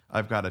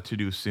I've got a to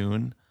do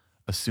soon,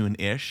 a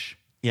soon-ish,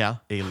 Yeah.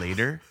 a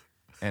later,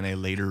 and a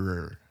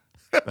laterer.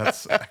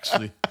 That's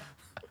actually,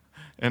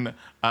 and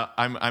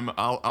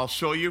I'll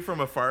show you from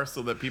afar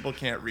so that people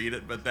can't read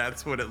it, but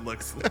that's what it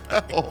looks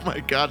like. Oh my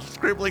God,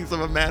 scribblings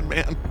of a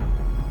madman.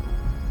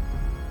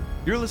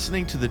 You're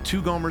listening to the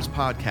Two Gomers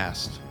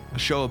podcast, a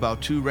show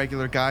about two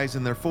regular guys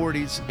in their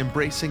 40s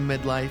embracing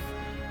midlife,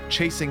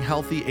 chasing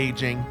healthy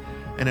aging,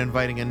 and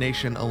inviting a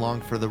nation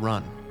along for the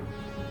run.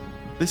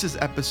 This is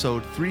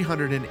episode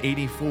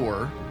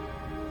 384,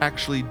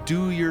 actually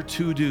do your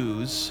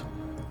to-dos,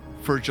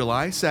 for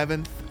July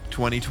 7th,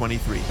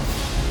 2023.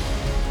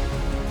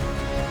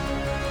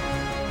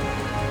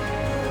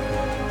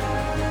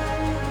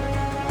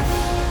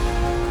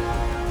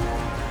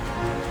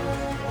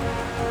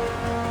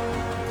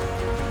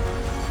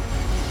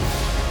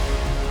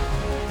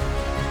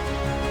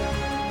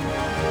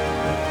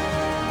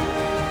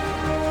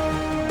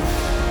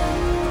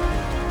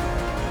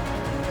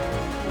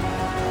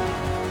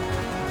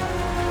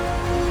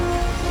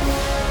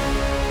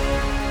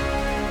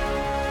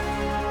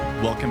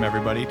 Welcome,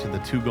 everybody, to the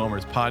Two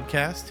Gomers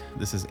podcast.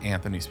 This is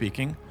Anthony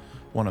speaking,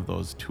 one of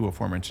those two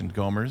aforementioned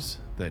Gomers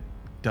that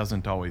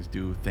doesn't always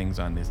do things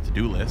on his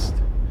to-do list,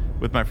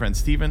 with my friend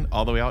Steven,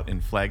 all the way out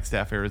in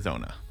Flagstaff,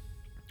 Arizona.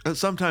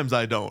 Sometimes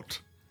I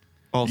don't.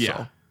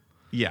 Also.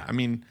 Yeah. I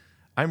mean,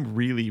 I'm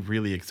really,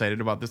 really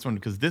excited about this one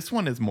because this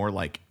one is more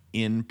like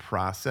in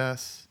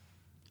process.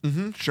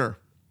 Sure.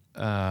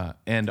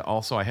 And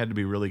also, I had to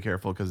be really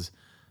careful because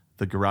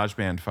the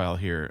GarageBand file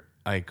here,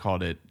 I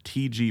called it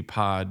TG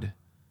Pod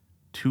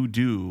to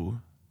do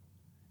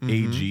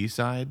AG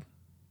side.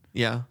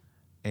 Yeah.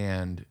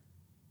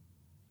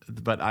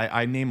 But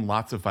I name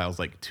lots of files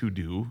like to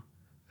do.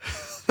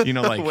 You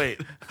know, like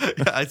Wait, yeah,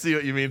 I see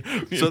what you mean.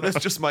 So this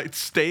just might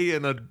stay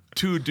in a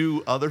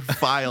to-do other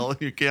file.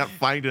 You can't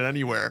find it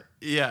anywhere.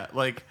 yeah,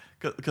 like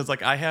because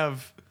like I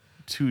have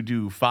to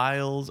do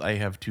files, I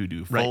have to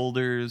do Right.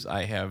 folders,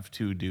 I have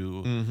to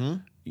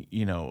do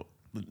you know,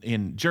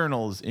 in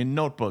journals, in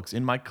notebooks,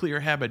 in my Clear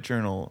Habit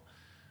journal,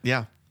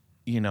 Yeah.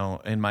 you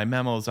know, in my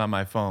memos on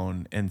my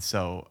phone, and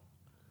so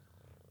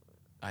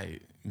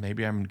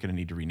maybe I'm gonna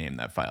need to rename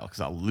that file because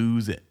I'll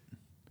lose it,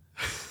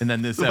 and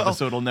then this Well-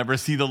 episode will never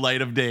see the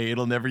light of day.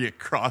 It'll never get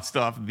crossed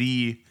off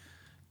the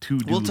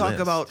to-do We'll talk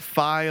list. about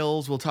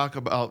files. We'll talk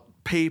about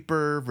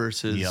paper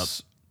versus Yep.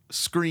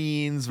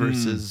 screens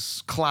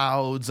versus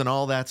clouds and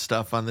all that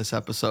stuff on this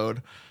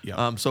episode.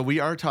 Yep. So we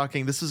are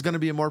talking, this is going to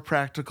be a more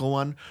practical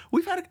one.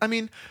 We had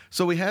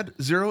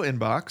zero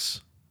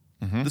inbox.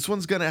 This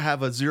one's going to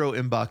have a zero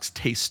inbox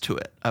taste to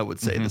it, I would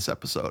say, this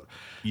episode.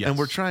 Yes. And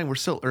we're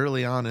still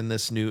early on in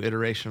this new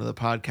iteration of the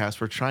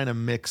podcast. We're trying to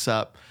mix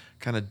up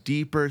kind of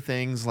deeper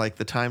things like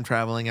the time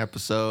traveling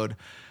episode.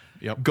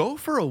 Yep. Go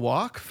for a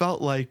walk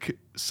felt like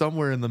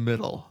somewhere in the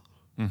middle.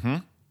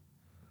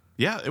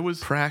 Yeah, it was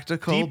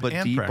Practical, deep but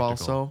and deep practical.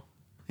 also.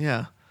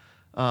 Yeah.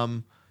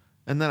 And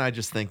then I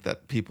just think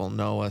that people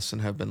know us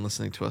and have been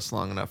listening to us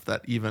long enough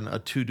that even a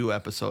to-do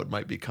episode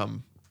might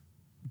become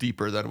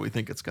deeper than we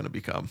think it's going to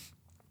become.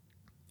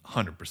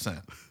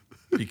 100%.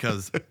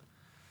 Because,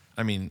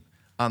 I mean,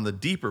 on the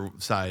deeper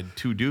side,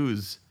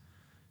 to-dos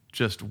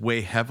just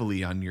weigh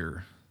heavily on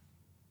your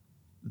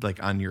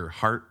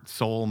heart,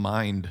 soul,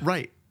 mind.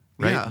 Right.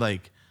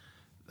 Right?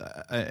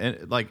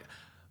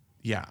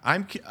 Yeah.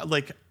 I'm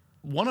like,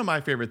 one of my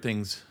favorite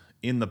things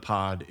in the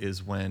pod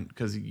is when,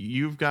 because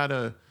you've got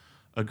a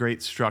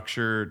great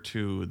structure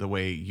to the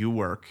way you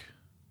work.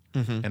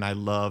 And I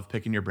love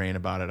picking your brain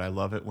about it. I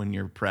love it when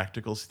you're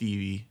practical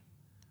Stevie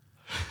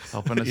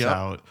helping us Yep.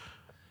 out.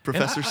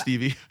 Professor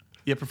Stevie.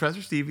 Yeah,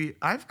 Professor Stevie,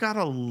 I've got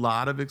a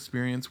lot of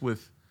experience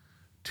with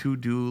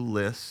to-do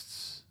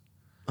lists,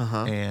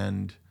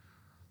 and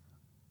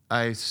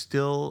I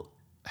still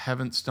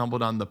haven't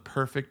stumbled on the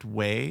perfect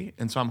way,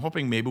 and so I'm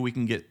hoping maybe we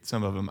can get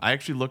some of them. I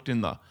actually looked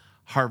in the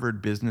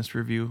Harvard Business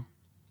Review,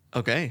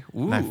 Okay.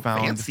 Ooh, and I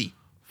found fancy.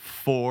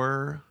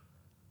 4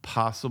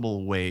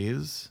 possible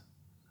ways.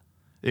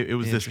 It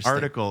was this Interesting.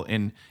 article,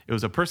 and it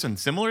was a person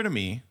similar to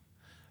me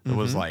that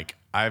was like,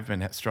 I've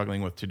been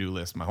struggling with to-do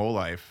lists my whole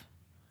life.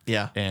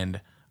 Yeah. And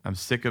I'm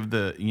sick of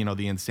the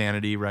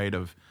insanity, right,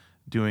 of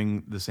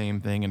doing the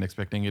same thing and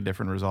expecting a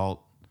different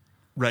result.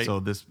 Right.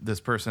 So this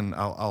person,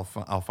 I'll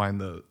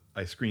find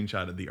I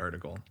screenshotted the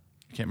article.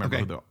 I can't remember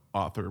Okay. who the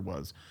author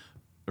was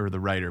or the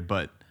writer,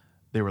 but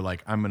they were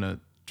like, I'm gonna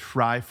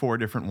try 4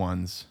 different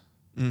ones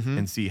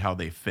and see how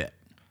they fit.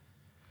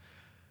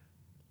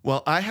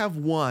 Well, I have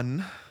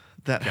one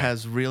that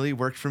has really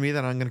worked for me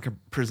that I'm going to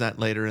present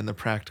later in the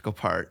practical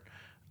part.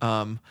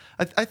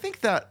 I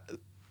think that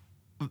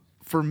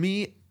for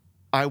me,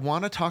 I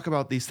want to talk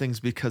about these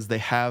things because they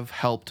have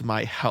helped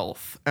my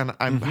health. And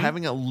I'm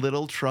having a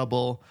little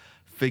trouble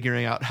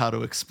figuring out how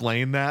to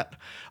explain that.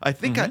 I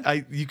think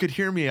you could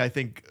hear me, I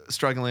think,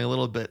 struggling a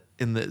little bit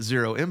in the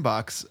Zero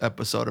Inbox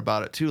episode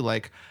about it too.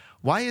 Like,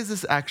 why is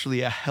this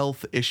actually a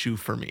health issue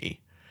for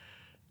me?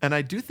 And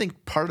I do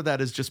think part of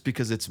that is just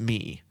because it's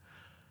me.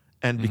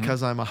 And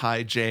because I'm a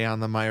high J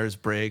on the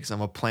Myers-Briggs, I'm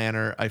a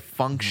planner, I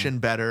function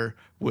better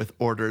with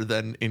order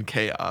than in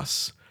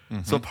chaos.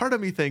 So part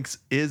of me thinks,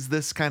 is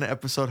this kind of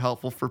episode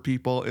helpful for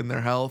people in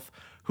their health?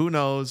 Who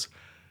knows?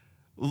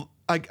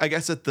 I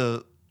guess at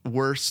the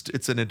worst,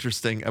 it's an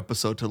interesting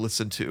episode to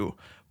listen to.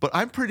 But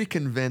I'm pretty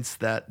convinced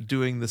that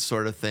doing this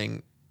sort of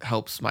thing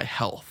helps my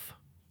health.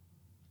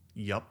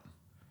 Yep.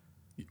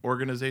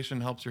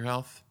 Organization helps your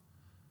health.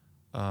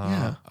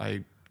 Yeah.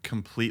 I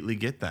completely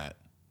get that.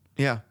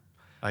 Yeah.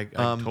 I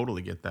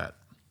totally get that.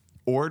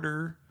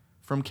 Order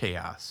from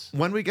chaos.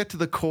 When we get to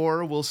the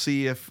core, we'll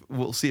see if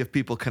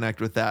people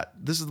connect with that.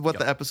 This is what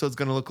the episode's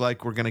going to look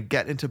like. We're going to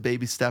get into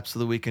baby steps of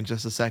the week in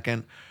just a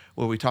second,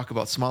 where we talk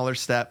about smaller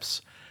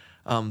steps.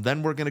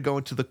 Then we're going to go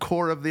into the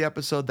core of the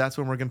episode. That's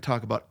when we're going to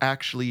talk about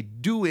actually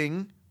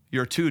doing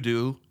your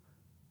to-do.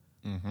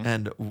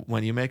 And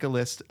when you make a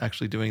list,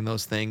 actually doing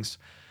those things.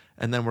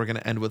 And then we're going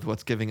to end with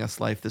what's giving us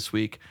life this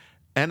week.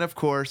 And of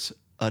course,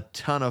 a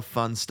ton of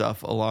fun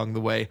stuff along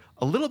the way.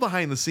 A little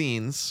behind the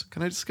scenes.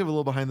 Can I just give a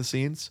little behind the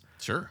scenes?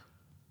 Sure.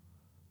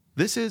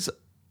 This is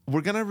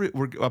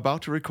we're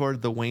about to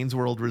record the Wayne's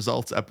World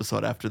results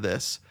episode after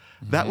this.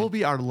 That will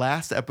be our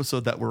last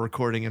episode that we're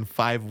recording in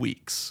 5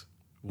 weeks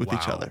with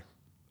each other.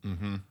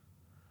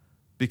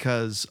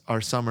 Because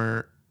our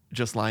summer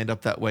just lined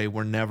up that way.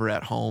 We're never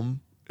at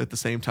home at the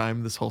same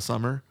time this whole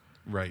summer.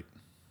 Right.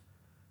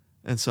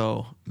 And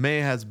so May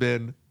has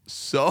been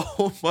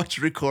so much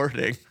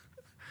recording.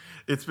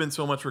 It's been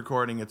so much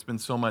recording. It's been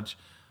so much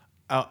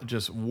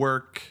just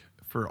work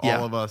for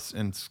all of us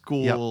and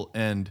school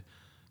and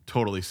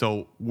totally.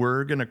 So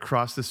we're going to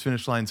cross this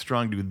finish line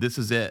strong, dude. This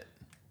is it.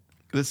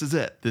 This is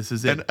it. This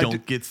is it. And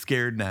don't get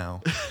scared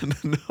now.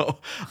 No,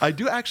 I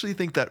do actually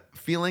think that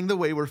feeling the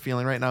way we're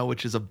feeling right now,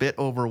 which is a bit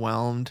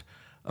overwhelmed,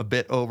 a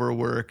bit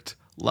overworked,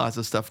 lots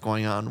of stuff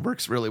going on,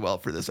 works really well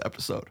for this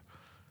episode.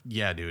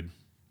 Yeah, dude.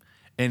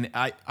 And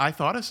I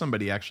thought of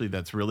somebody actually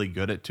that's really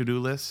good at to-do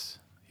lists.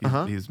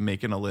 He's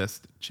making a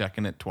list,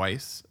 checking it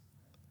twice.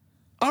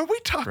 Are we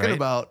talking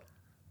about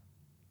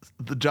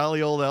the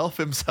jolly old elf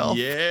himself?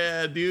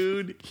 Yeah,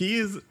 dude. He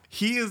is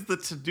the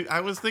to-do.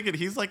 I was thinking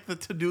he's like the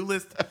to-do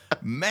list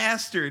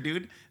master,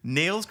 dude.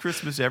 Nails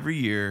Christmas every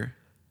year.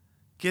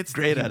 Gets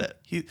great at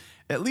it.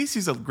 At least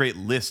he's a great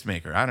list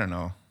maker. I don't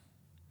know.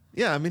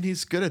 Yeah, I mean,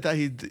 he's good at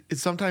that.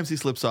 Sometimes he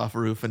slips off a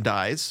roof and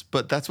dies,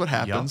 but that's what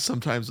happens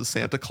sometimes with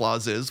Santa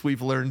Clauses.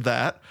 We've learned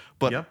that.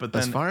 But,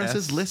 as far as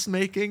his list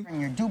making...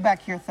 You're due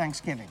back here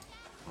Thanksgiving.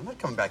 I'm not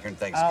coming back here on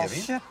Thanksgiving. I'll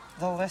ship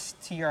the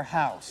list to your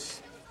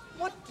house.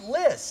 What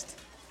list?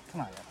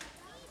 Come on,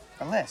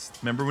 the list.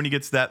 Remember when he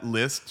gets that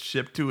list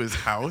shipped to his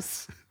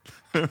house?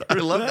 I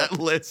love that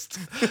list.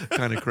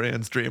 Kind of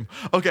Crayon stream.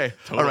 Okay.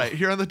 All right.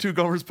 Here on the Two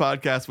Gomers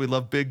podcast, we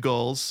love big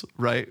goals,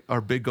 right? Our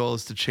big goal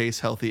is to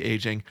chase healthy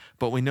aging,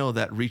 but we know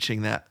that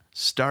reaching that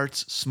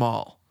starts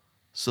small.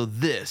 So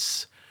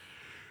this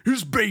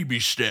is Baby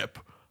Step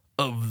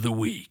of the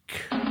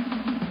Week.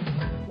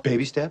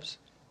 Baby steps?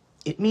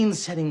 It means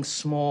setting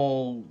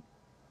small,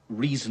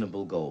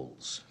 reasonable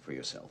goals for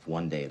yourself,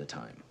 one day at a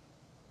time.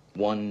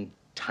 One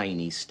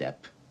tiny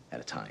step at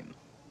a time.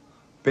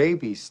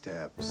 Baby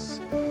steps.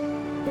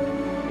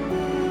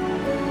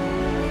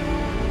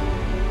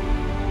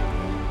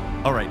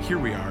 All right, here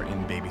we are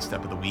in Baby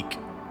Step of the Week.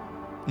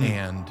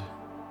 And,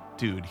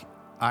 dude,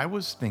 I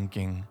was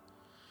thinking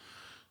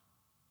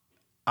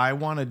I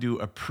want to do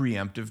a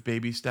preemptive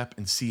baby step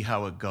and see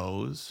how it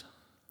goes.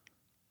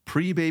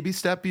 Pre-baby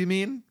step, you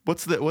mean?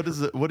 What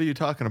are you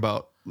talking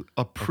about?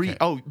 A pre... Okay.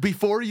 Oh,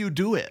 before you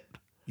do it.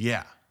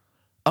 Yeah.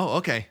 Oh,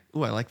 okay.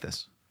 Ooh, I like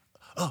this.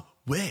 Oh,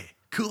 way.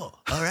 Cool.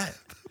 All right.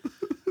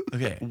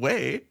 Okay.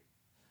 Way.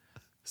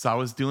 So I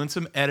was doing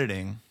some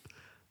editing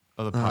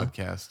of the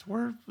podcast.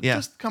 We're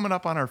just coming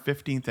up on our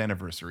 15th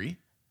anniversary.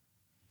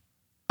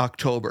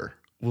 October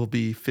will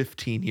be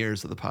 15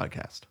 years of the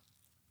podcast.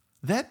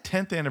 That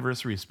 10th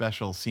anniversary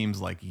special seems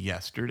like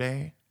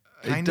yesterday.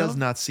 It does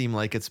not seem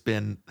like it's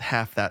been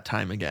half that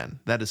time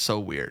again. That is so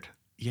weird.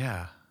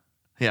 Yeah.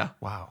 Yeah.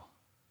 Wow.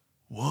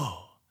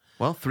 Whoa.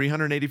 Well,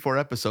 384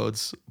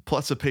 episodes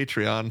plus a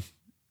Patreon.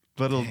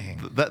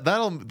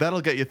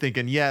 That'll get you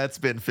thinking, yeah, it's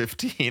been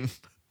 15.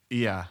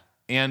 Yeah.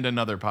 And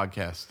another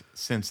podcast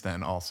since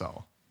then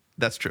also.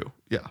 That's true.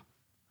 Yeah.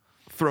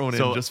 Thrown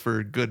in just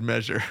for good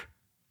measure.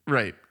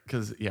 Right.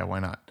 Because, yeah, why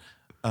not?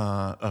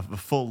 A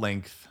full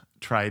length,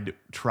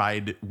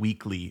 tried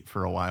weekly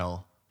for a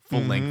while.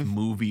 Full length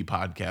movie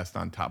podcast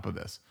on top of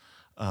this.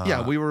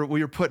 Yeah, we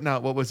were putting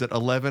out, what was it,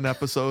 11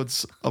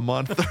 episodes a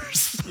month or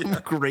some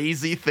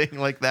crazy thing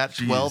like that.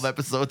 12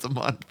 episodes a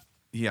month.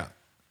 Yeah.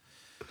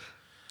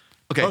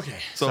 Okay.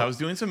 So I was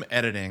doing some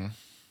editing.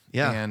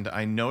 Yeah. And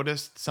I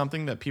noticed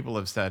something that people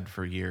have said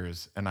for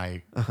years, and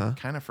I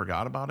kind of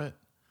forgot about it.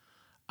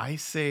 I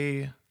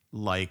say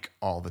like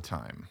all the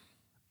time.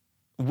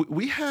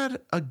 We had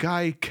a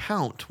guy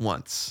count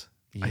once,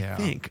 I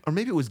think. Or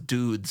maybe it was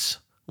dudes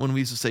when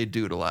we used to say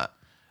dude a lot.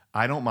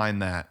 I don't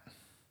mind that.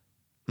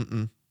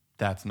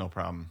 That's no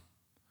problem.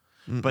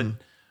 But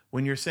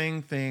when you're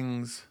saying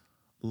things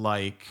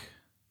like,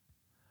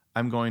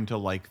 I'm going to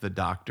like the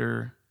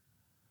doctor.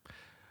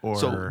 Or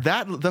So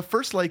that the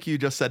first like you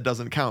just said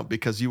doesn't count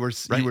because you were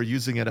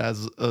using it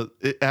as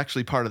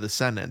actually part of the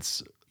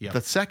sentence. Yep.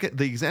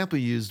 The example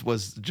you used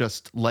was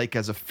just like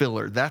as a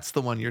filler. That's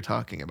the one you're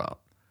talking about.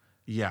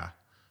 yeah.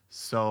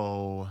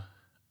 So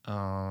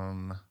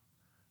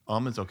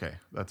is okay.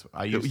 That's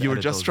I used. You were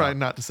just trying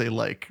not to say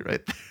like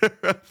right there.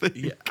 I think.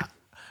 Yeah.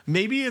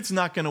 Maybe it's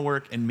not going to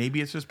work, and maybe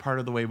it's just part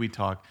of the way we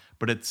talk.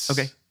 But it's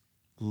Okay.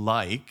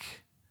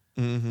 like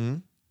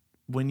when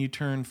you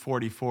turn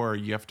 44,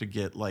 you have to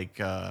get like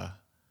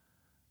what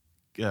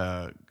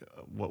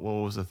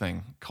was the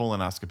thing?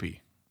 Colonoscopy.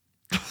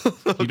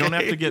 You don't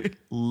have to get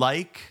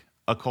like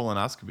a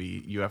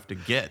colonoscopy. You have to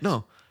get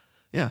No.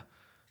 Yeah.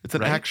 It's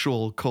an Right?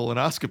 actual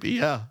colonoscopy.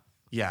 Yeah.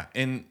 Yeah,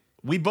 and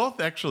we both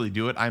actually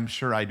do it. I'm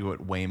sure I do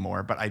it way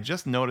more, but I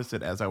just noticed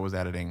it as I was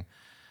editing,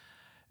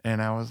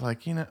 and I was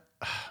like,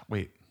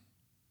 wait,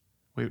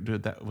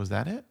 was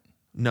that it?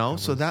 No.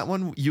 So that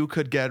one you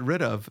could get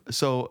rid of.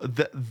 So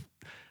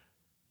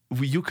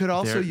you could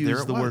also There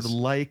use it the word was.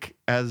 like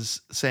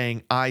as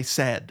saying I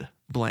said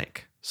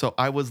blank. So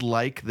I was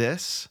like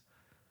this.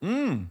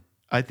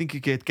 I think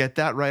you could get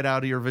that right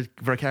out of your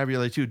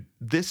vocabulary too.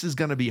 This is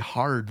going to be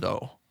hard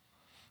though.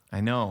 I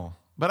know,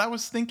 but I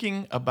was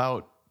thinking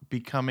about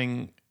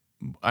becoming.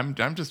 I'm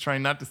just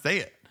trying not to say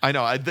it. I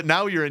know.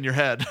 Now you're in your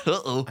head.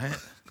 Uh-oh.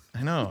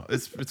 I know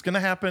it's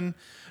gonna happen.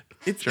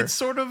 It's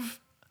sort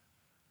of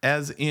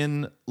as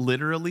in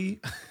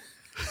literally.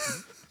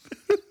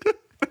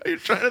 You're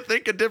trying to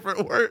think of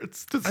different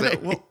words to I say. know,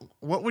 well,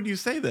 what would you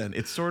say then?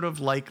 It's sort of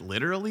like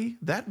literally.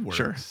 That works.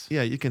 Sure.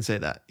 Yeah, you can say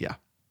that. Yeah.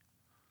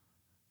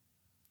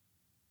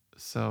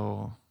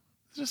 So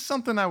it's just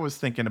something I was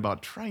thinking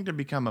about, trying to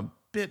become a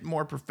bit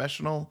more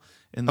professional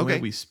in the way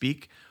Okay. we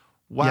speak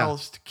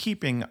whilst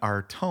keeping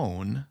our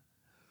tone.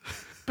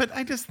 But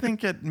I just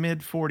think at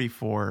mid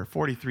 44,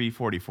 43,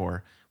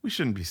 44, we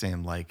shouldn't be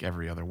saying like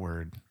every other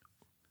word.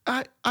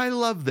 I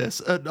love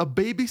this. A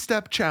baby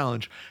step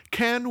challenge.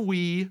 Can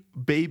we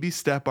baby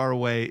step our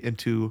way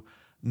into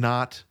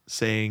not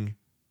saying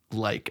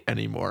like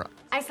anymore?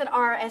 I said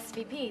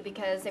RSVP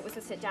because it was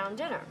a sit-down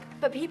dinner.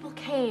 But people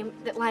came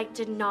that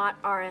did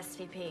not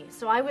RSVP.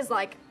 So I was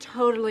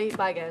totally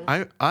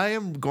bugging. I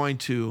am going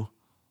to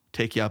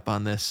take you up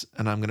on this,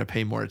 and I'm going to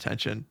pay more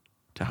attention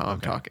to how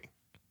I'm talking.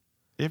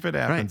 If it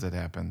happens, it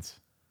happens.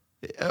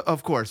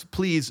 Of course,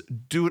 please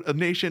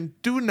nation,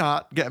 do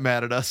not get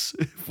mad at us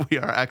if we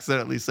are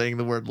accidentally saying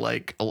the word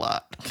like a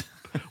lot.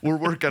 We're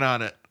working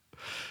on it.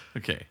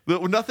 Okay.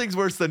 Nothing's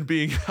worse than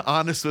being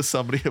honest with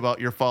somebody about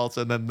your faults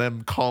and then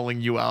them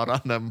calling you out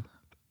on them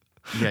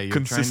Yeah, you're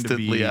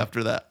consistently trying to be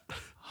after that.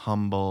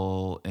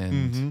 humble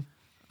and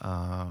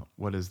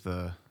what is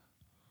the?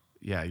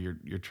 Yeah,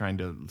 you're trying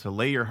to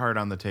lay your heart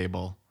on the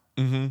table.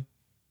 Mm-hmm.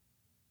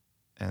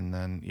 And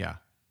then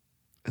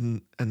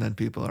And then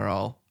people are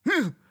all,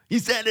 you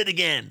said it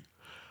again.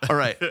 All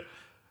right.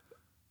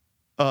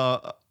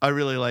 I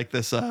really like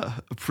this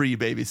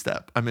pre-baby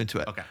step. I'm into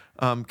it. Okay.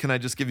 Can I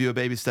just give you a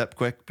baby step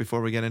quick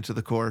before we get into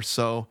the course?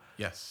 So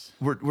yes.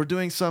 we're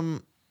doing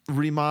some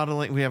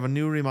remodeling. We have a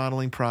new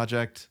remodeling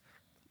project.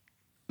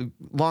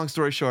 Long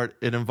story short,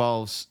 it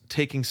involves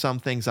taking some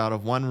things out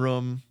of one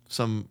room,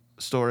 some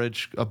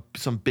storage,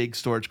 some big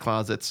storage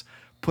closets,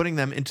 putting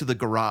them into the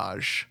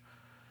garage.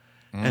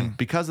 And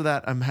because of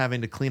that, I'm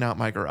having to clean out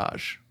my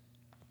garage.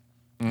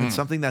 And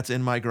something that's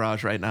in my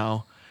garage right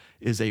now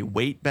is a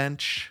weight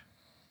bench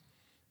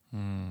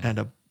and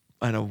a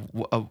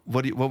what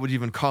would you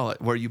even call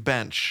it? Where you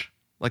bench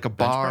like a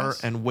bar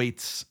press? and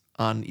weights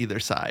on either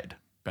side.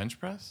 Bench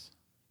press?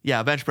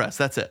 Yeah, bench press.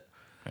 That's it.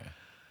 Okay.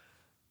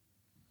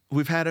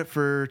 We've had it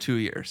for 2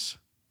 years.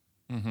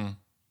 Mm-hmm.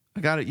 I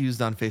got it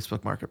used on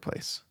Facebook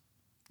Marketplace.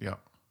 Yeah.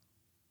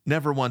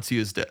 Never once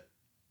used it.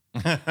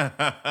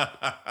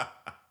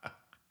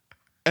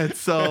 And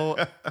so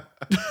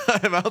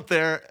I'm out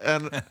there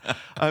and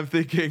I'm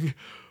thinking,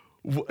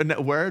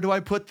 where do I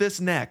put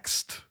this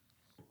next?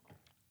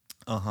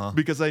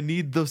 Because I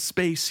need the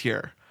space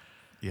here.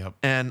 Yep.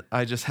 And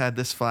I just had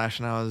this flash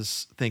and I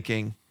was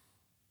thinking,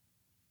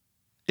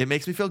 it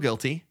makes me feel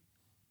guilty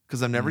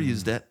because I've never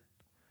used it.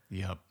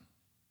 Yep.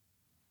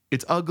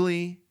 It's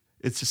ugly.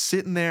 It's just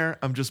sitting there.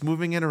 I'm just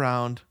moving it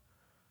around.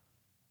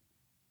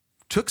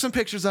 Took some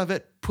pictures of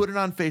it, put it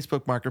on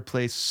Facebook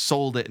Marketplace,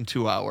 sold it in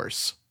 2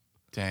 hours.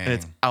 Dang. And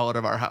it's out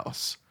of our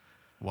house.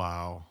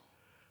 Wow.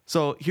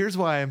 So here's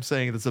why I'm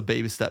saying it's a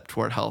baby step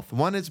toward health.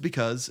 One is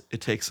because it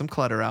takes some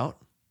clutter out.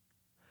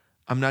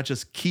 I'm not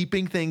just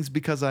keeping things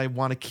because I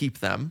want to keep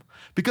them.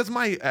 Because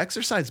my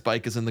exercise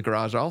bike is in the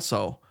garage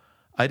also.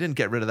 I didn't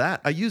get rid of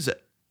that. I use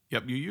it.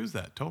 Yep, you use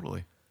that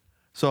totally.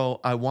 So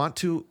I want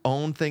to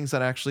own things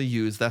that I actually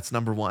use. That's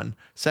number one.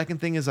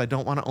 Second thing is I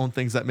don't want to own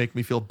things that make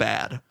me feel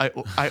bad.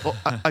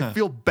 I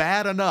feel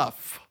bad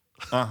enough.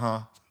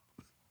 Uh-huh.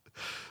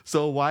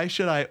 So why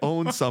should I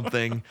own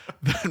something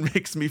that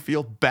makes me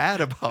feel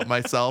bad about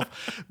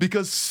myself?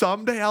 Because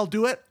someday I'll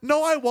do it.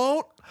 No, I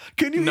won't.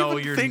 Can you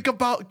even think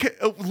about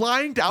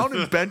lying down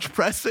and bench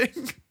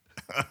pressing?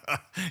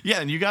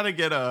 Yeah, and you got to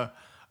get a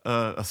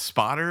a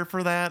spotter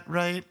for that,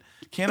 right?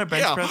 Can't a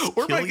bench Yeah, press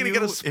where am kill I gonna you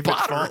get a if it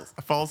spotter?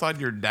 falls on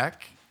your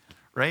neck,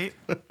 right?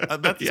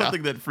 That's Yeah.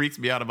 something that freaks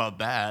me out about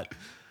that.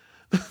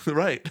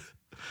 Right.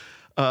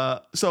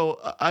 So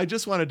I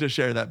just wanted to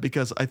share that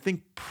because I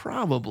think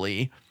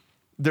probably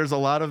there's a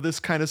lot of this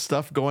kind of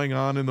stuff going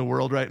on in the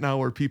world right now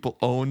where people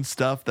own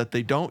stuff that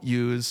they don't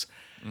use,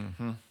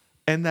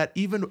 and that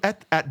even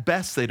at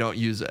best they don't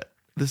use it.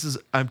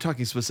 I'm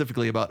talking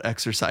specifically about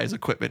exercise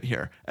equipment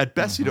here. At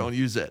best you don't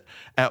use it.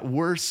 At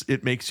worst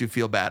it makes you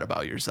feel bad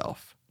about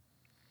yourself.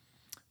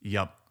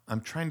 Yep.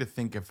 I'm trying to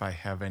think if I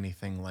have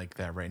anything like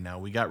that right now.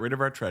 We got rid of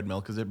our treadmill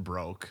because it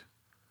broke.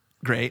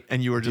 Great.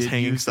 And you were just Did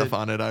hanging use stuff it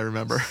on it, I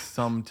remember.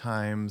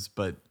 Sometimes,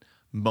 but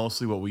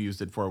mostly what we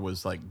used it for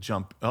was like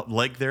jump. Oh,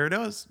 like there it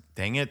is.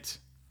 Dang it.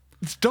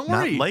 Don't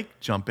Not worry. like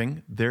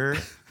jumping. There.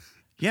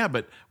 Yeah,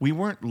 but we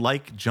weren't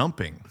like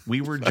jumping.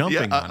 We were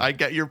jumping yeah, on I it.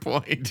 get your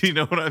point. Do you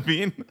know what I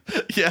mean?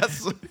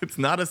 Yes. It's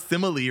not a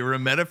simile or a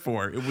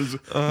metaphor. It was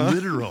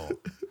literal.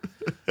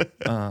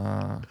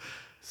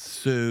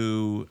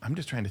 So I'm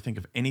just trying to think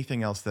of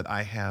anything else that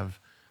I have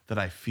that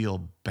I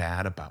feel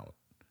bad about.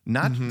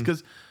 Not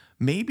because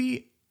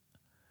maybe,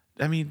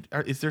 I mean,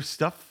 is there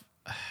stuff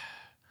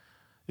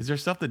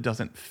that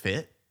doesn't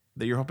fit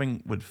that you're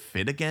hoping would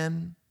fit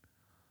again?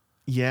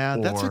 Yeah,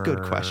 that's a good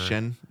Or,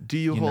 question. Do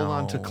you you hold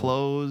on to know-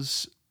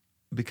 clothes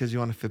because you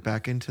want to fit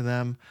back into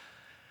them?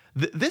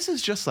 This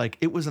is just like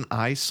it was an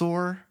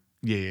eyesore.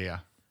 Yeah.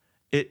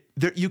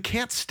 You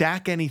can't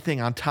stack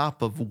anything on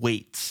top of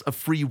weights, of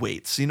free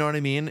weights. You know what I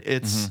mean?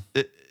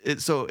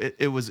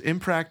 It was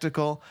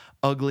impractical,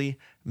 ugly,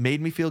 made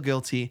me feel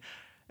guilty.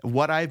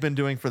 What I've been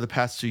doing for the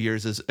past 2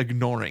 years is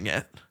ignoring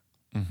it.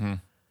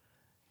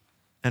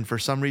 And for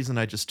some reason,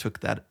 I just took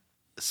that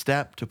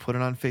step to put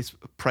it on Facebook,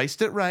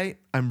 priced it right.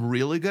 I'm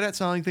really good at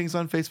selling things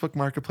on Facebook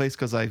Marketplace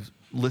because I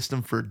list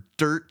them for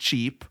dirt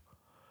cheap.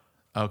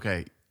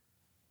 Okay.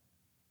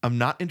 I'm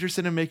not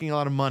interested in making a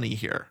lot of money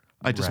here.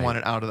 I just Right. want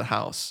it out of the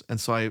house. And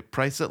so I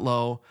price it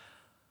low.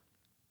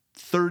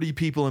 30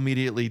 people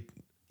immediately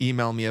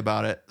email me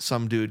about it.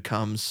 Some dude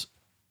comes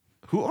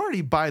who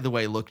already, by the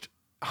way, looked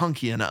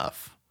hunky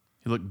enough.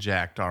 You look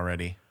jacked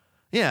already.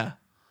 Yeah.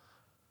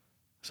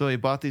 So he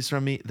bought these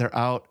from me. They're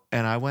out.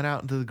 And I went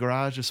out into the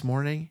garage this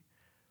morning.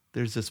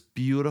 There's this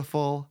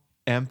beautiful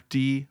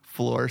empty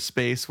floor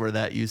space where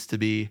that used to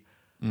be.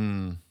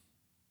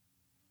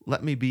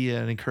 Let me be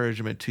an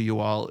encouragement to you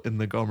all in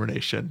the Gomer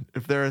Nation.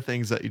 If there are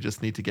things that you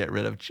just need to get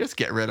rid of, just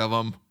get rid of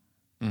them.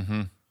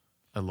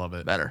 I love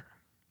it. Better.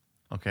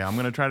 Okay, I'm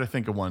going to try to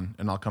think of one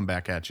and I'll come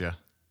back at you.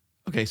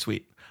 Okay,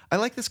 sweet. I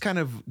like this kind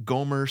of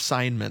Gomer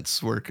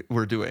assignments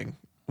we're doing.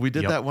 We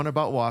did Yep. that one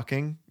about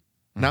walking.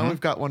 Now we've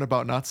got one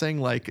about not saying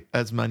like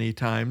as many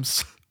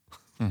times.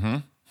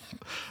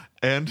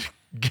 And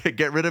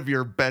get rid of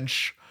your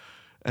bench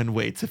and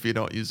weights if you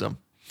don't use them.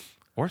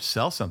 Or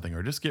sell something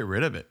or just get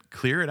rid of it.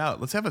 Clear it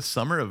out. Let's have a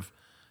summer of,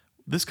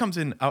 this comes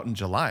out in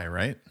July,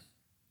 right?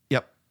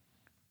 Yep.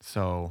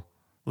 So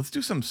let's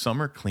do some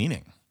summer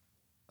cleaning.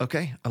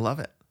 Okay, I love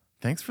it.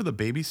 Thanks for the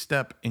baby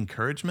step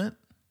encouragement.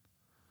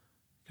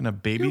 Gonna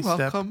baby You're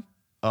step welcome.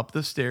 up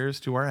the stairs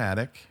to our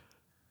attic.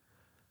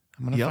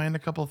 I'm gonna Yep. find a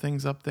couple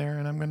things up there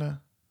and I'm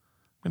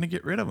gonna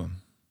get rid of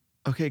them.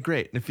 Okay,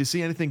 great. And if you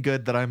see anything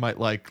good that I might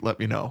like, let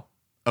me know.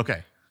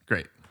 Okay,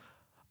 great.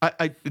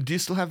 I do you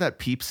still have that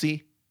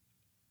Peepsy?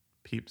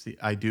 Peepsy,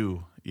 I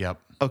do. Yep.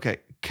 Okay,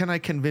 can I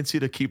convince you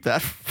to keep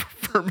that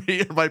for me?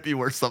 It might be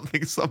worth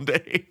something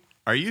someday.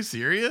 Are you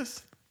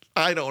serious?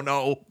 I don't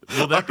know.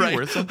 Will that be All right.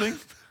 worth something?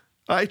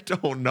 I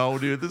don't know,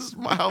 dude. This is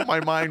how my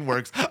mind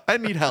works. I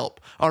need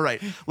help. All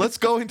right, let's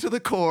go into the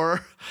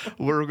core.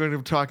 We're going to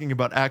be talking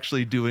about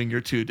actually doing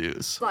your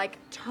to-dos. Like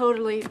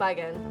totally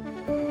bugging.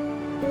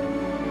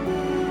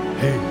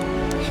 Hey,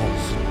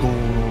 how's it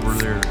going over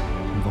there?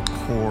 The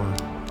core.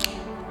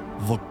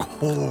 The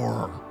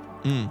core.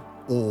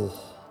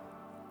 Oh.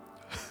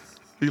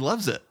 He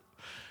loves it.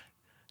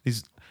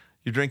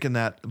 You're drinking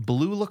that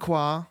Blue La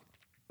Croix.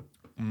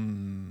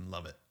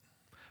 Love it.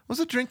 Was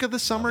the drink of the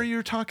summer you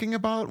were talking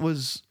about?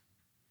 Was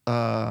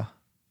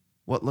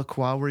what La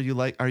Croix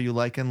are you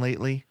liking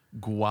lately?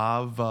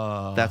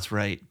 Guava. That's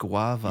right,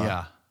 guava.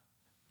 yeah.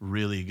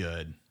 Really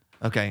good.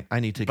 Okay, I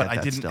need to But get I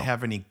that didn't still.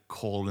 have any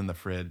cold in the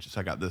fridge, so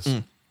I got this.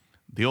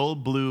 The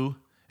old blue,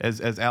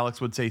 as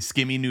Alex would say,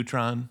 skimmy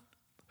neutron.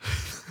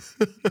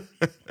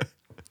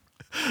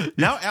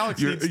 Now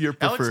Alex Your needs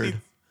preferred.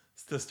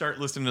 to start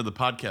listening to the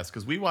podcast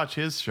because we watch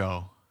his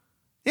show.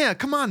 Yeah,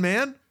 come on,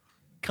 man.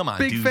 Come on,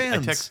 Big dude.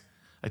 fans.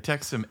 I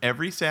text him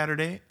every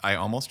Saturday. I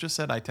almost just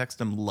said I text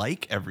him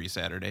like every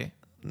Saturday.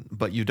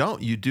 But you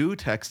don't. You do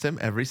text him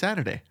every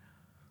Saturday.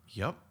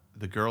 Yep.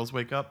 The girls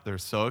wake up. They're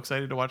so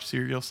excited to watch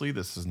Seriously.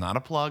 This is not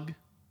a plug.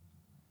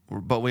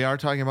 But we are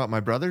talking about my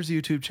brother's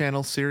YouTube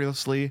channel,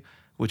 Seriously,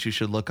 which you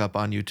should look up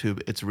on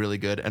YouTube. It's really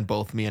good, and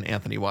both me and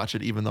Anthony watch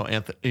it, even though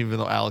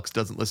Alex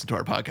doesn't listen to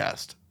our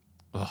podcast.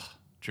 Ugh,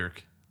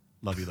 jerk.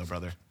 Love you though,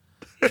 brother.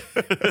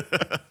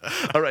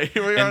 All right,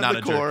 here we And are in not the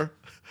a jerk. core.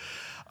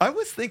 I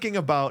was thinking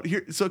about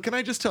here. So can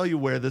I just tell you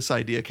where this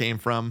idea came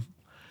from?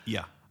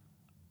 Yeah.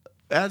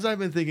 as I've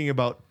been thinking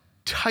about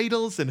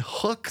titles and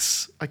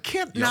hooks, I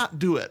can't not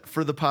do it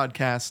for the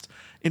podcast.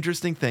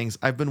 Interesting things.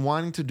 I've been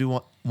wanting to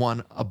do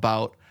one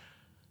about,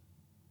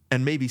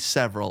 and maybe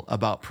several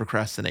about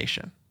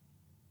procrastination.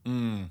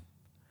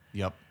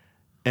 Yep.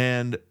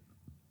 And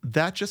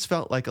that just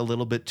felt like a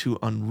little bit too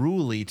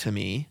unruly to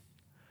me.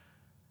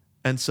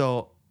 And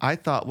so I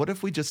thought, what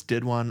if we just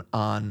did one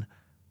on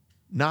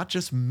not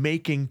just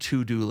making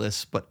to-do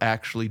lists, but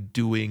actually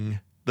doing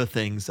the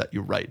things that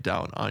you write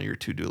down on your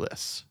to-do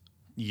lists?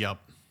 Yep.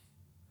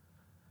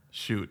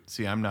 Shoot.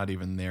 See, I'm not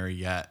even there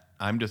yet.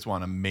 I just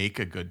want to make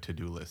a good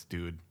to-do list,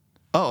 dude.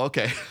 Oh,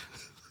 okay.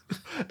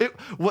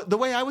 The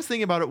way I was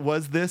thinking about it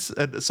was this,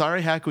 and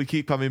sorry, Hack, we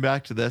keep coming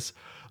back to this,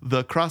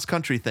 the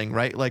cross-country thing,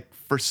 right? Like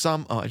for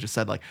some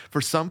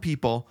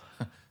people,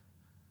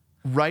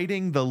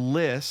 writing the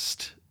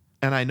list,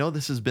 and I know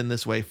this has been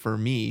this way for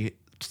me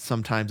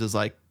sometimes, is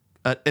like,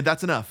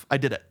 that's enough. I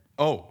did it.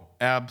 Oh,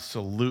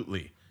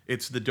 absolutely.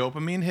 It's the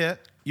dopamine hit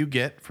you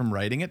get from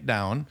writing it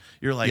down.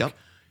 You're like, Yep.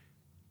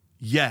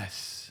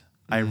 Yes,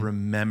 I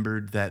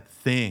remembered that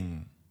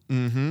thing.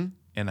 Mm-hmm.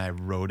 And I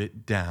wrote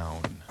it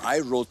down. I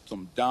wrote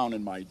them down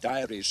in my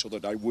diary so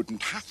that I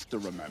wouldn't have to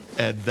remember.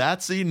 And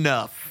that's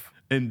enough.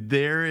 And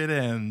there it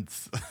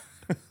ends.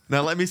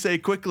 Now, let me say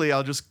quickly,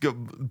 I'll just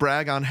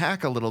brag on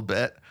Hack a little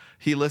bit.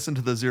 He listened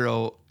to the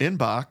Zero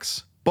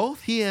Inbox.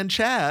 Both he and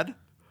Chad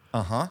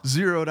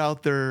zeroed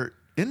out their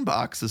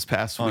inbox this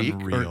past week.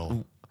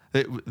 Unreal.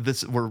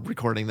 We're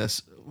recording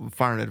this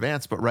far in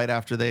advance, but right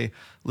after they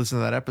listened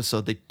to that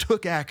episode, they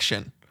took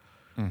action.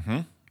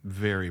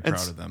 Very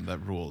proud of them. That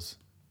rules.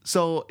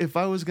 So if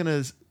I was going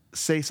to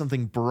say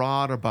something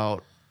broad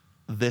about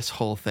this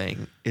whole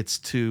thing, it's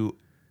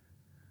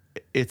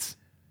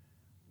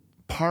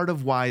part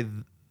of why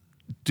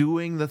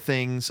doing the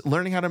things,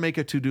 learning how to make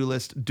a to-do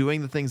list,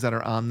 doing the things that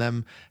are on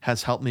them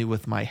has helped me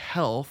with my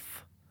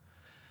health,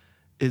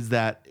 is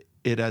that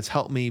it has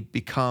helped me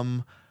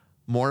become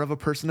more of a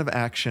person of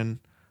action,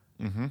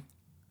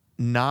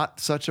 not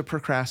such a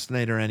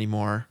procrastinator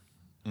anymore,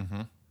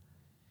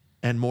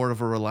 and more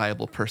of a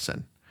reliable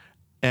person.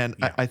 And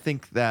I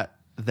think that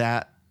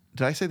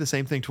did I say the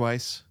same thing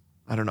twice?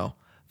 I don't know.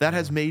 That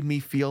has made me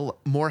feel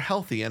more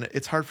healthy, and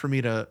it's hard for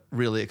me to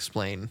really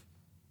explain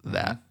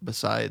that.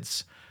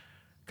 Besides,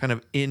 kind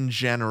of in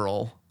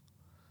general,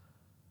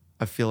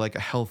 I feel like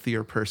a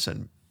healthier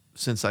person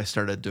since I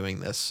started doing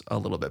this a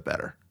little bit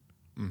better.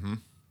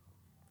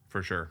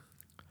 For sure.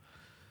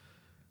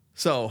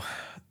 So,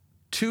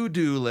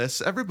 to-do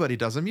lists. Everybody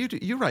does them.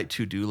 You write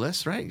to-do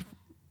lists, right?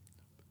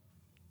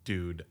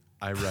 Dude,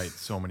 I write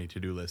so many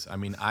to-do lists. I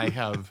mean, I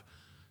have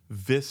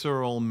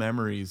visceral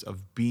memories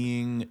of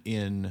being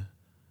in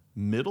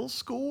middle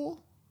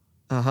school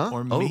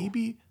or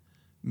maybe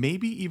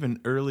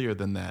even earlier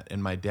than that.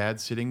 And my dad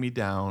sitting me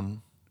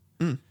down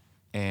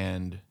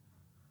and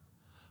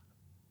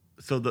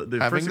so the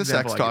having first the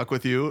sex talk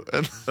with you.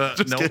 no,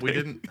 kidding. we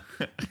didn't.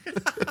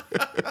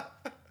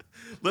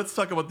 Let's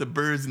talk about the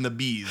birds and the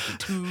bees, the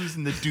twos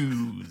and the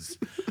do's.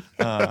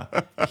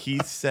 He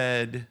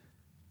said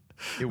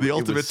The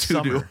ultimate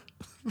to-do. summer.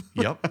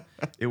 Yep.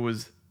 It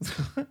was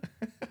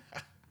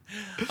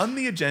on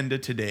the agenda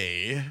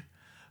today.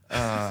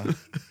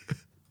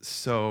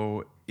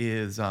 So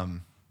it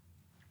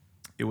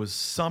was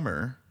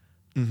summer.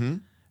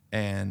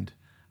 And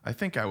I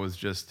think I was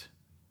just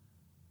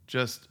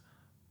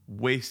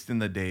wasting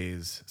the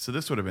days. So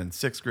this would have been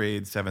 6th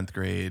grade, 7th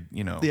grade,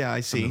 Yeah,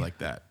 I something see. like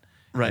that.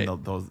 Right.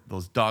 And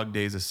those dog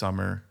days of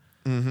summer.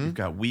 You've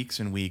got weeks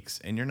and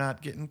weeks, and you're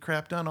not getting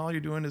crap done. All you're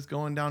doing is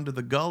going down to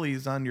the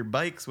gullies on your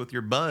bikes with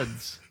your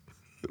buds.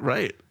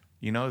 Right.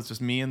 It's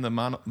just me and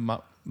the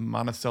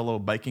Monticello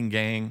biking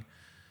gang.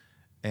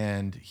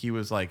 And he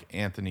was like,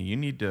 Anthony, you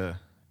need to,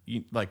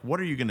 what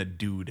are you going to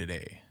do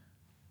today?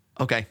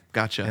 Okay,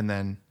 gotcha. And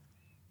then,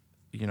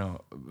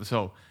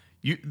 so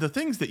the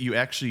things that you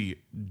actually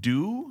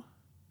do,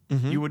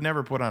 you would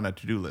never put on a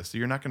to-do list. So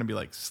you're not going to be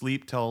like,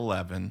 sleep till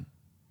 11,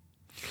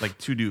 like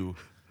to do,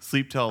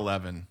 sleep till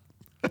 11.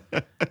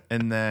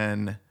 And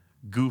then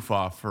goof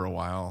off for a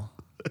while.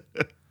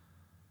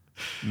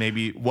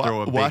 Maybe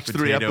throw a baked watch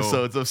 3 potato.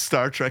 episodes of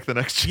Star Trek: The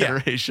Next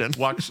Generation.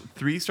 Watch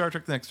 3 Star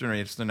Trek: The Next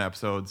Generation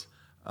episodes.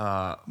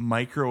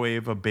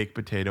 Microwave a baked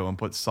potato and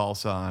put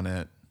salsa on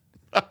it.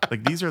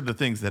 Like these are the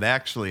things that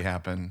actually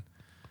happen.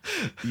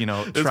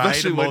 Try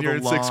Especially to mow when you're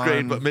the in 6th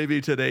grade, but lawn.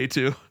 maybe today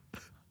too.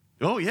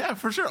 Oh yeah,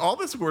 for sure. All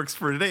this works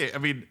for today. I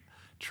mean,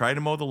 try to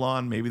mow the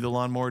lawn. Maybe the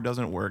lawnmower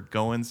doesn't work.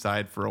 Go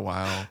inside for a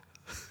while.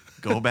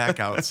 Go back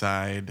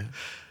outside.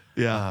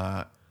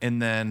 Yeah. And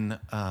then,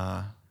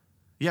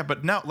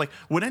 but now,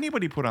 would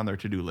anybody put on their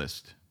to-do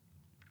list,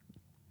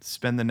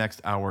 spend the next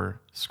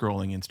hour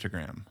scrolling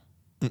Instagram?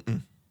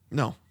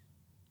 No.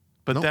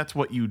 But Nope. that's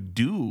what you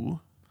do,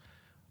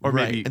 or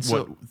Right, maybe and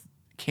what so-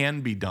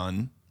 can be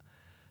done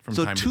from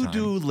So time to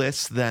to-do time.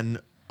 lists then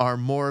are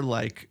more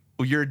like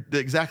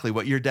exactly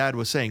what your dad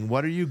was saying.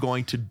 What are you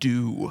going to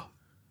do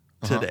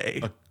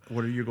today?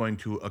 What are you going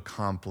to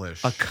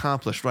accomplish?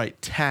 Accomplish, right?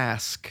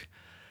 Task.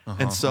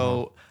 And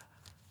so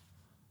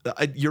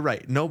You're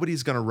right.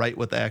 Nobody's going to write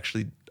what they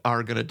actually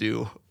are going to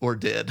do or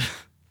did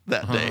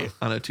that day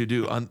on a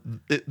to-do.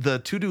 The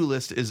to-do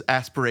list is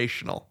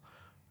aspirational.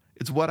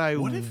 It's what I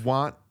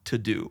want to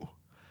do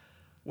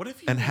What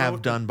if you and have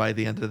wrote done by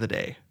the end of the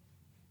day.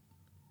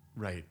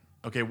 Right.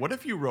 Okay. What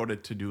if you wrote a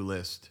to-do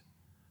list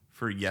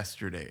for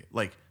yesterday,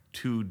 like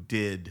to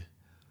did,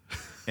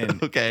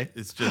 and Okay.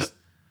 it's just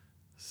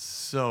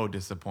so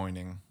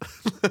disappointing.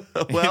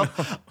 Well,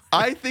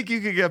 I think you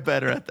could get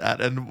better at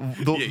that. And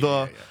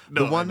the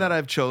No, one I that know.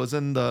 I've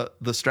chosen, the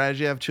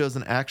strategy I've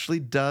chosen actually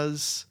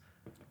does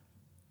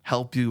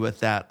help you with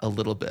that a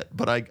little bit.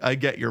 But I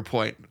get your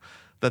point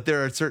that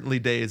there are certainly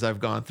days I've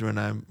gone through and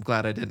I'm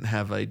glad I didn't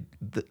have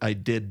I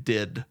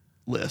did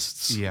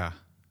lists. Yeah.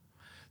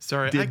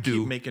 Sorry, I Did do.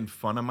 keep making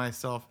fun of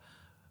myself.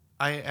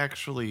 I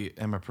actually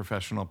am a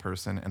professional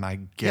person and I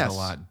get Yes. a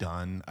lot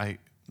done. I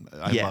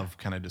Yeah. love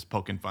kind of just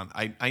poking fun.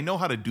 I know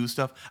how to do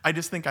stuff. I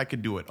just think I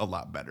could do it a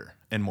lot better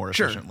and more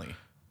Sure. efficiently.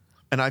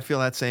 And I feel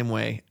that same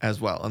way as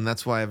well. And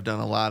that's why I've done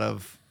a lot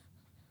of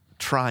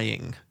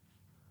trying.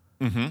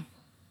 Mm-hmm.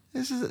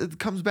 It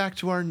comes back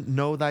to our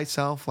know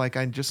thyself. Like,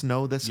 I just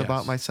know this Yes.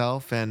 about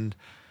myself. And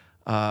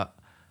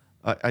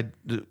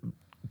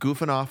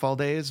goofing off all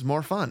day is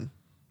more fun.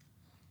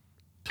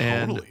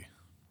 And Totally.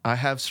 I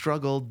have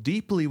struggled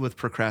deeply with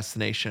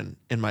procrastination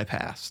in my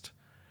past.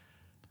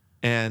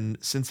 And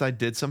since I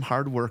did some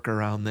hard work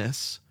around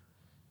this,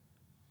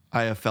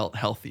 I have felt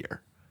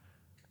healthier.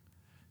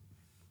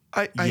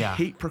 I Yeah.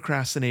 hate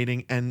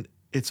procrastinating, and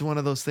it's one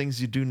of those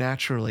things you do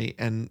naturally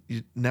and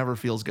it never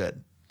feels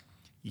good.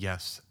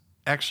 Yes.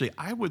 Actually,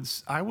 I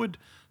would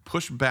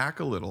push back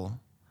a little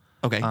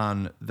Okay.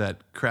 on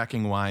that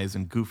cracking wise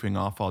and goofing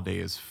off all day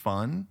is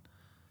fun.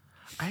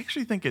 I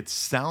actually think it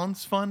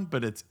sounds fun,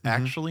 but it's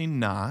actually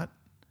not.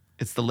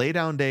 It's the lay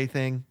down day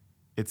thing.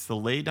 It's the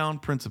lay down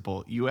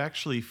principle. You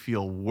actually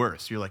feel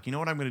worse. You're like, you know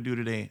what I'm going to do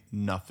today?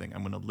 Nothing.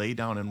 I'm going to lay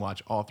down and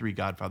watch all 3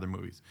 Godfather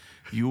movies.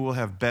 You will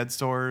have bed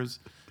sores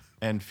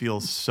and feel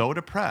so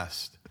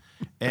depressed.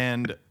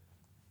 And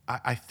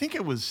I think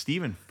it was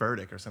Stephen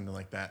Furtick or something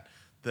like that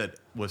that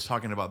was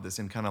talking about this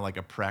in kind of like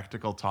a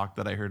practical talk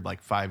that I heard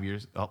like 5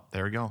 years. Oh,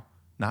 there we go.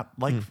 Not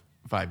like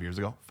 5 years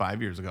ago,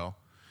 5 years ago.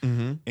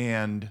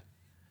 And it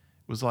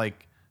was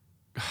like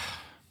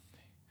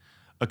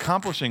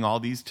accomplishing all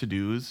these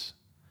to-dos,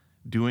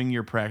 doing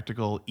your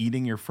practical,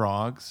 eating your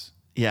frogs,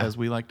 Yeah. as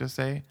we like to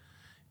say,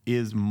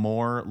 is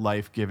more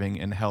life-giving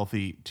and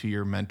healthy to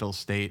your mental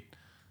state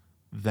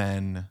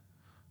than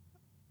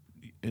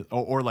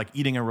or like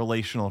eating a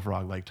relational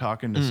frog, like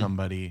talking to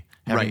somebody,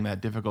 having Right.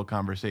 that difficult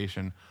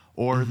conversation,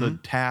 or the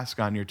task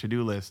on your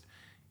to-do list.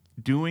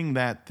 Doing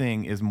that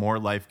thing is more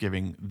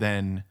life-giving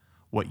than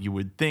what you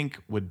would think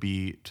would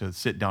be to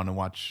sit down and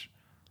watch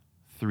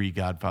 3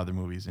 Godfather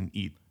movies and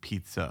eat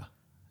pizza.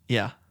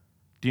 Yeah.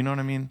 Do you know what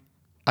I mean?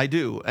 I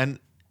do. And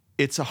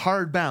it's a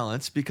hard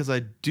balance because I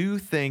do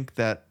think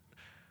that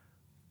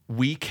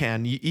we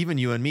can, even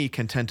you and me,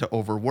 can tend to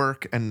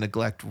overwork and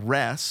neglect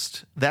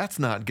rest. That's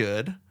not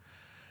good.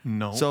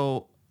 No.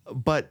 So,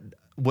 but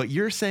what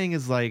you're saying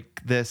is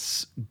like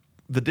this,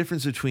 the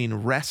difference between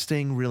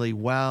resting really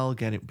well,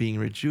 being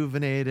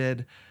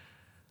rejuvenated,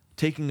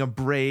 taking a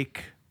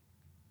break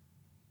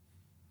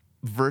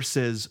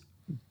versus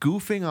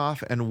goofing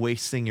off and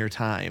wasting your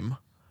time.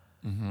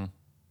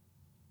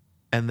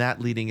 And that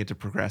leading into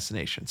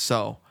procrastination.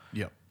 So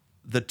Yep.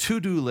 the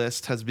to-do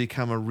list has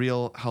become a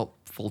real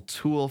helpful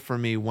tool for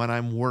me when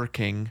I'm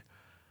working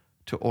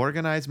to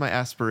organize my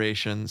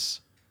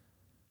aspirations.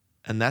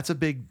 And that's a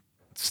big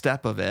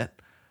step of it.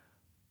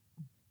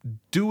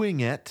 Doing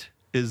it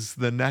is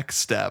the next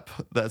step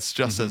that's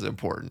just as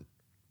important.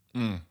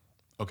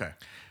 Okay.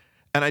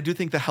 And I do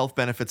think the health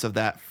benefits of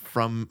that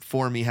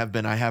for me have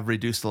been I have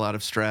reduced a lot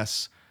of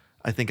stress.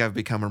 I think I've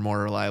become a more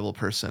reliable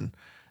person.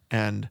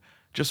 And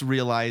just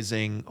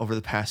realizing over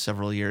the past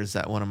several years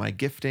that one of my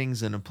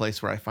giftings and a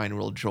place where I find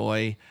real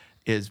joy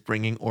is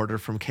bringing order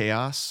from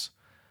chaos.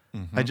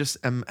 I just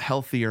am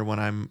healthier when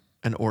I'm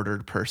an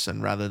ordered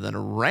person rather than a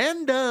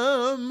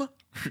random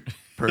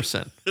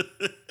person.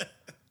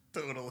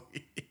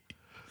 Totally.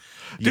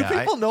 Do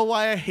people know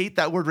why I hate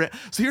that word?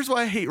 So here's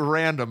why I hate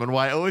random and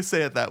why I always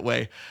say it that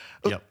way.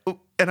 Yep.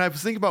 And I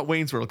was thinking about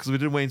Wayne's World because we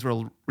did Wayne's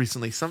World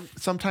recently.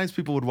 Sometimes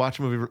people would watch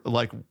a movie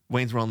like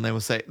Wayne's World and they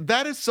would say,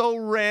 that is so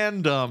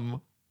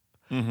random.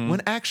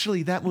 When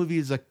actually that movie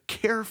is a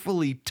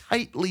carefully,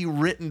 tightly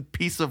written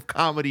piece of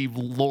comedy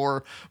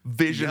lore,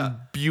 vision,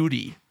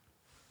 beauty.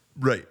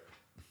 Right.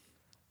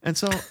 And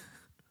so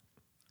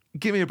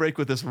give me a break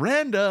with this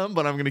random,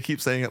 but I'm going to keep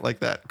saying it like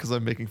that because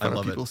I'm making fun of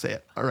love people it. say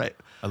it. All right.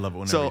 I love it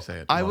whenever So you say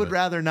it. I Love would it.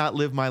 rather not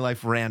live my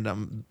life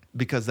random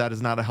because that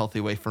is not a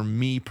healthy way for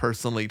me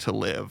personally to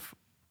live.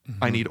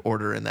 I need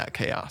order in that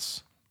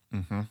chaos.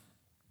 All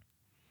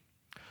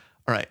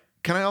right.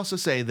 Can I also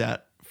say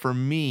that for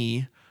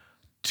me,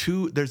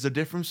 there's a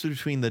difference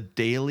between the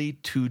daily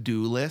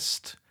to-do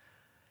list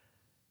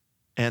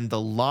and the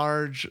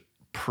large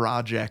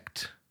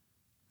project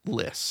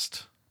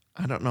list.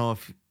 I don't know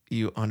if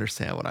you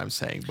understand what I'm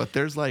saying, but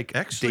there's like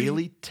Actually-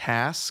 daily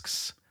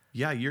tasks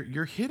Yeah,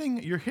 you're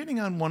hitting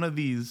on one of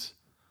these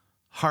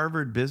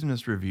Harvard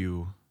Business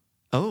Review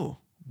Oh,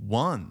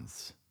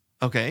 ones,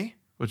 okay.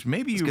 which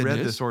maybe That's you good read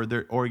news. this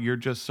or you're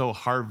just so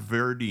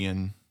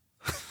Harvardian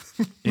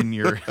in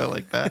your I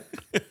like that.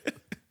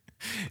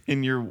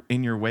 in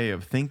your way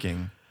of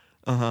thinking.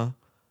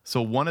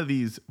 So one of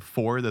these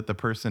 4 that the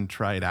person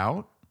tried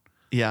out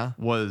Yeah.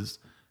 was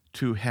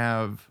to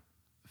have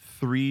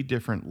 3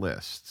 different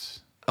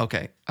lists.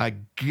 Okay. I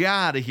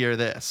gotta hear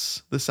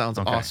this. This sounds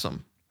Okay.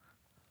 awesome.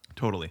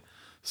 Totally.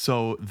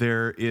 So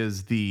there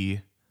is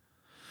the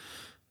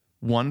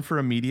one for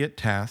immediate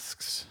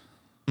tasks,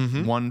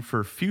 one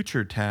for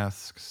future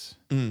tasks,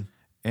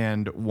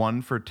 and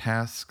one for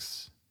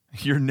tasks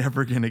you're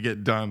never going to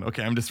get done.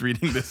 Okay, I'm just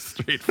reading this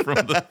straight from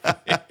the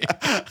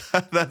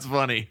That's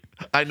funny.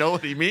 I know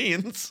what he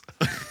means.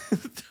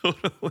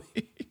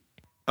 totally.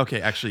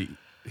 Okay, actually,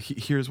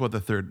 here's what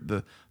the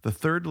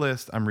third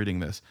list, I'm reading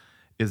this,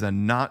 is a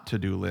not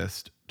to-do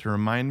list to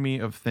remind me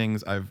of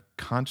things I've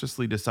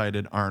consciously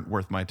decided aren't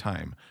worth my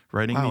time.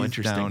 Writing Wow, these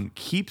interesting. down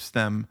keeps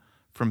them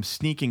from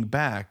sneaking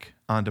back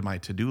onto my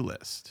to-do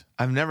list.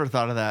 I've never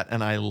thought of that,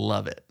 and I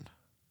love it.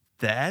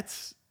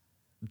 That's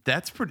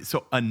pretty.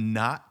 So a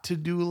not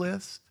to-do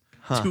list,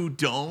 to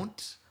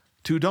don't.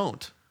 Two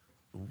don't.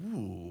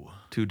 Ooh.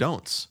 Two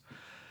don'ts.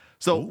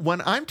 So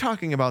when I'm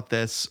talking about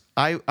this,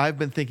 I've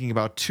been thinking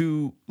about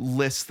 2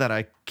 lists that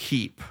I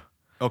keep.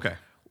 Okay.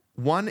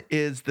 One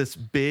is this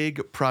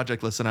big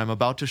project list, and I'm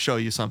about to show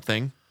you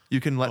something. You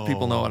can let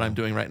people know what I'm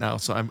doing right now.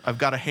 So I've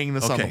got to hang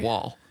this on the Okay.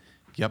 wall.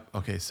 Yep.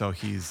 Okay. So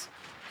he's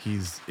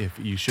if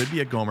you should be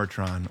a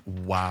Gomertron.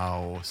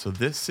 Wow. So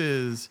this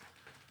is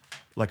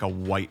like a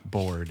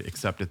whiteboard,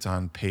 except it's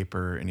on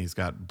paper, and he's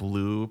got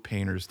blue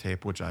painter's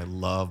tape, which I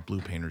love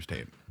blue painter's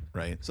tape.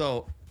 Right.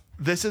 So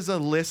this is a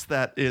list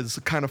that is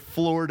kind of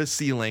floor to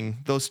ceiling.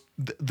 Those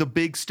the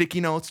big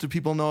sticky notes. Do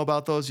people know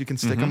about those? You can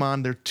stick them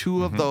on. There are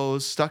 2 of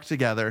those stuck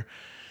together.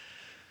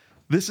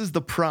 This is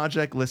the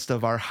project list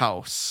of our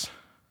house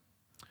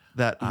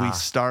that we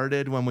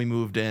started when we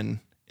moved in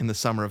the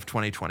summer of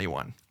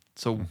 2021.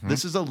 So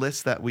this is a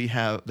list that we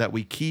have that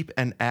we keep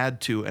and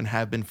add to and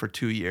have been for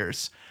 2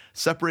 years,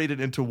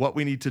 separated into what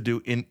we need to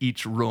do in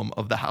each room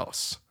of the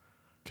house.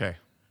 Okay.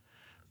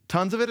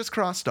 Tons of it is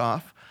crossed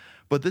off,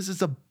 but this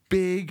is a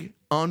big,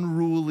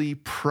 unruly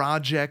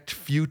project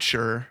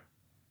future.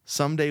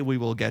 Someday we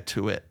will get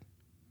to it.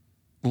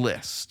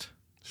 List.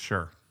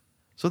 Sure.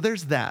 So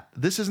there's that.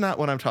 This is not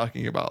what I'm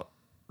talking about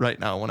right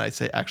now when I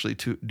say actually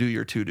to do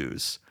your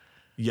to-dos.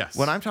 Yes.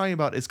 What I'm talking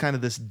about is kind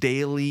of this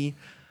daily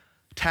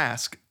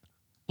task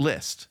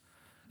list.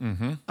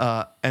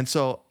 And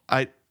so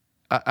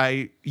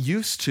I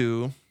used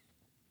to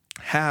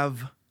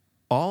have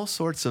all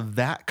sorts of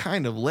that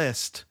kind of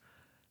list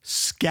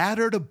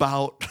scattered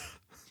about,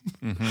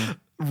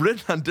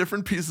 written on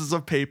different pieces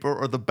of paper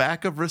or the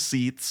back of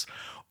receipts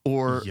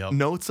or Yep.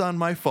 notes on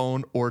my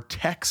phone or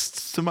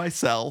texts to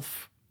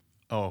myself.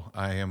 Oh,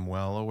 I am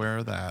well aware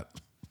of that.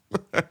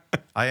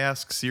 I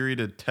ask Siri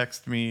to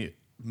text me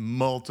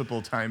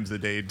multiple times a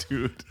day,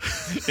 dude.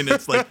 And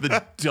it's like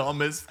the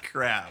dumbest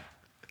crap.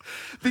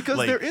 Because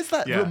Like, there is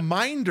that yeah.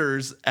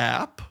 reminders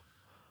app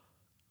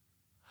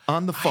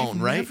on the phone,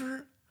 right?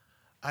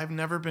 I've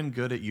never been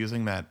good at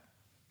using that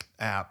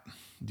app.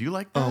 Do you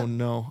like that? Oh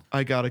no,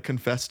 I gotta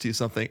confess to you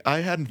something. I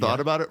hadn't thought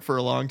about it for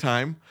a long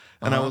time,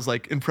 and I was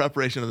like, in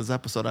preparation of this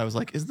episode, I was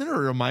like, "Isn't there a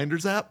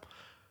reminders app?"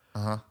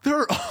 There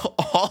are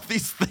all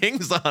these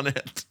things on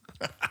it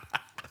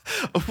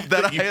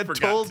that I you had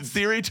forgot told to do.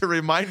 Siri to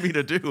remind me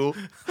to do,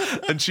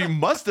 and she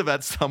must have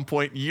at some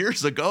point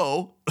years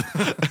ago,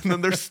 and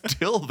then they're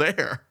still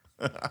there.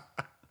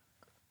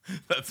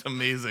 That's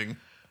amazing.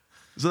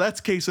 So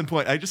that's case in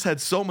point. I just had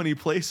so many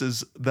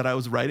places that I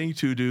was writing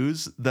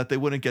to-dos that they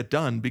wouldn't get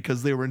done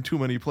because they were in too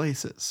many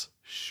places.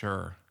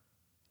 Sure.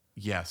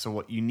 Yeah. So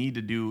what you need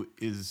to do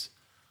is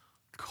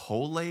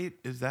collate.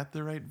 Is that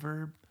the right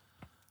verb?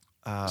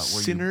 Where you-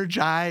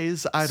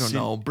 Synergize. I don't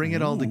know. Bring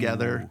it all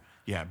together. Ooh.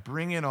 Yeah,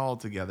 bring it all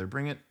together.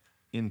 Bring it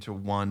into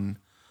one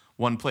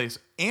place.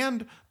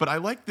 But I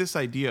like this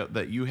idea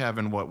that you have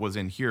in what was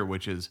in here,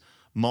 which is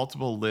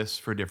multiple lists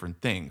for different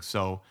things.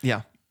 So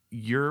Yeah.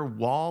 your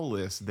wall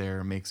list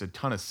there makes a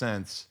ton of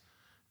sense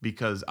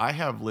because I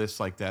have lists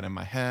like that in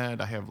my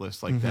head. I have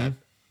lists like that,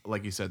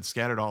 like you said,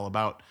 scattered all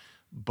about.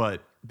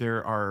 But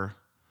there are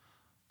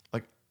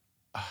like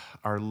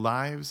our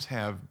lives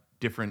have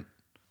different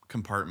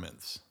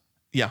compartments.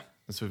 Yeah.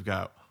 And so we've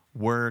got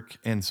work.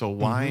 And so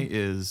why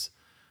is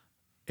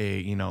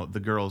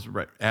the girls,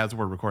 right, as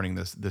we're recording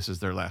this is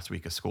their last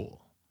week of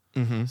school.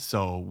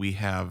 So we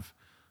have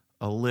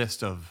a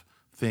list of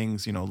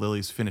things,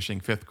 Lily's finishing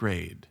 5th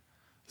grade.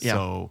 Yeah.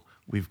 So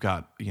we've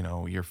got,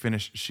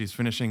 she's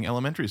finishing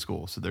elementary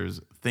school. So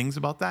there's things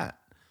about that.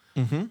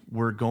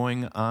 We're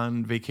going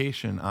on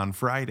vacation on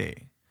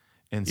Friday.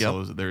 And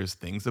so there's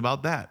things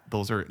about that.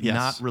 Those are Yes.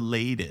 not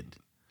related.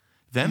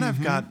 Then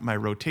I've got my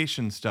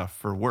rotation stuff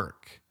for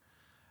work.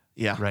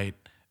 Yeah. Right.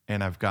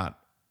 And I've got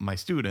my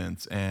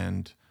students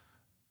and,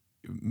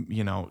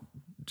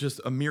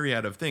 just a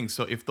myriad of things.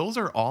 So if those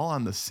are all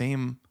on the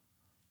same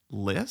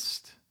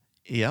list,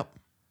 Yep.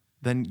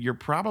 then you're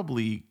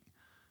probably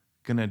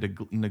going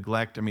to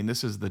neglect. I mean,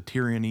 this is the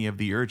tyranny of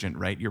the urgent,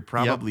 right? You're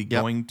probably Yep.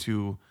 going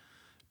to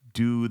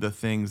do the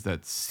things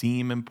that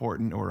seem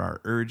important or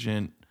are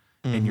urgent,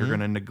 and you're going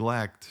to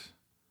neglect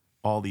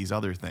all these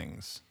other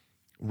things.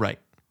 Right.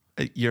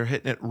 You're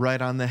hitting it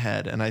right on the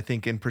head. And I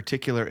think in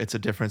particular, it's a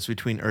difference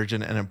between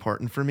urgent and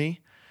important for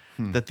me.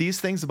 That these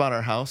things about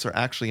our house are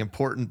actually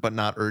important, but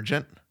not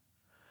urgent.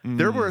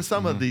 There were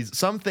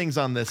some things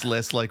on this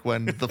list, like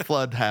when the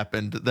flood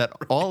happened, that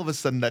all of a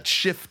sudden that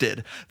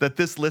shifted, that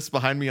this list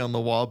behind me on the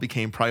wall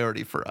became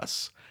priority for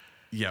us.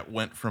 Yeah, it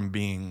went from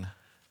being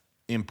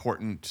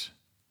important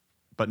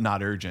but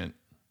not urgent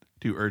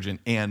to urgent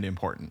and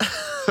important.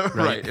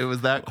 Right. It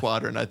was that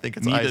quadrant. I think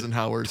it's Need a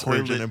Eisenhower's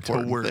toilet urgent to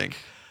important work. thing.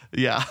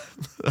 Yeah.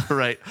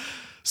 Right.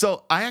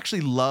 So I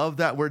actually love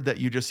that word that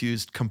you just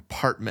used,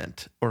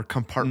 compartment or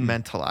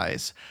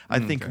compartmentalize. I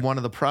think one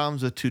of the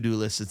problems with to-do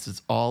lists is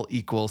it's all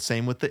equal.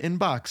 Same with the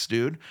inbox,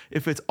 dude.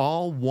 If it's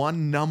all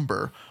one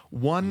number,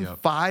 one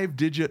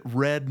 5-digit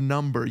red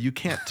number, you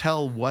can't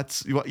tell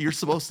what you're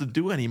supposed to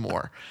do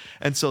anymore.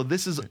 And so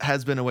this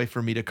has been a way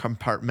for me to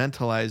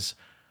compartmentalize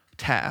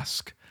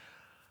task.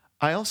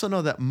 I also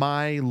know that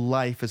my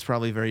life is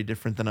probably very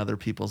different than other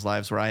people's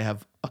lives, where I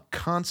have a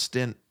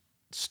constant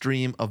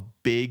stream of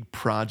big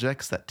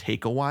projects that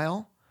take a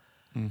while.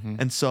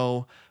 And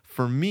so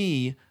for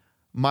me,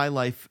 my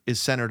life is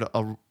centered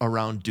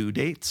around due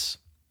dates.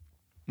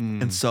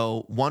 And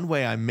so one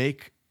way I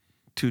make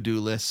to-do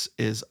lists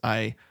is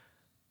I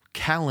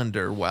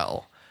calendar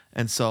well.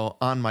 And so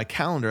on my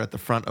calendar at the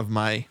front of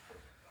my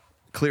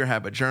Clear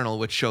Habit Journal,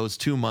 which shows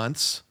 2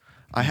 months,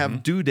 I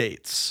have due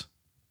dates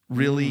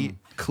really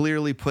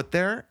clearly put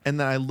there. And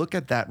then I look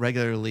at that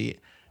regularly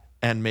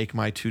and make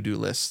my to-do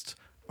list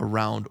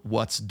around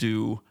what's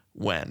due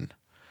when.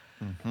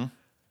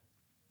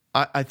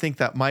 I think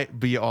that might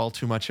be all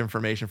too much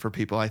information for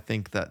people. I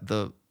think that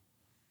the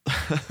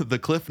the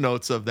cliff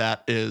notes of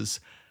that is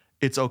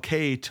it's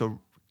okay to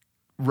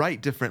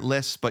write different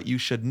lists, but you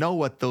should know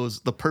what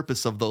the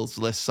purpose of those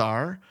lists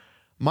are.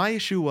 My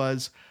issue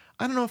was,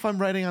 I don't know if I'm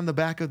writing on the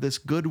back of this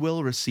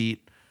Goodwill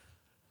receipt,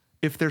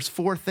 if there's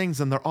 4 things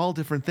and they're all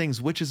different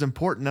things, which is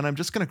important, and I'm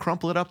just going to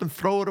crumple it up and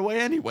throw it away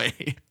anyway.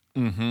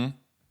 I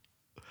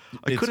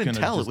couldn't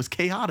tell. It was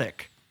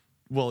chaotic.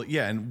 Well,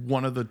 yeah, and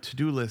one of the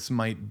to-do lists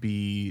might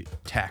be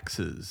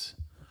taxes.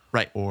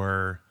 Right.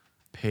 Or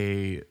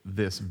pay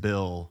this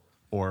bill,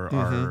 or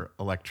our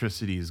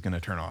electricity is going to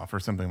turn off or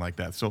something like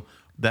that. So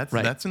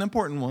that's an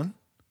important one.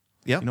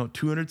 Yep. You know,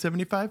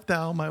 275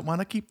 thou might want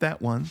to keep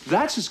that one.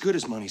 That's as good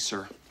as money,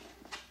 sir.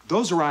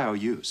 Those are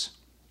IOUs.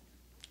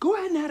 Go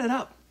ahead and add it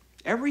up.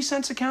 Every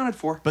cent's accounted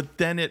for. But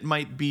then it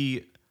might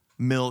be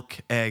milk,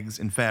 eggs,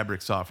 and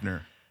fabric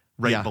softener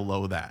right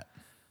below that.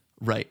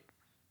 Right.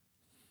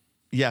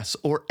 Yes.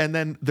 And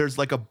then there's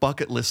like a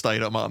bucket list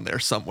item on there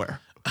somewhere.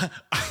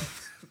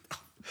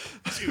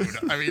 Dude,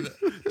 I mean,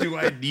 do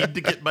I need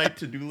to get my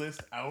to-do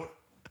list out?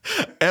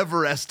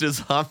 Everest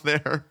is on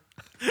there.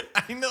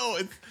 I know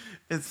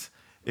it's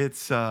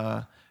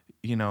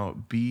you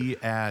know, be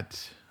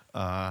at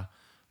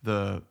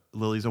the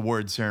Lily's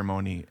award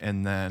ceremony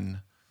and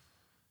then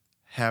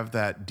have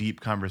that deep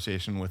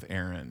conversation with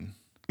Aaron,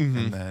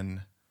 and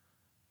then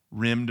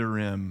rim to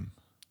rim,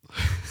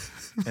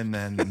 and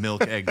then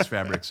milk, eggs,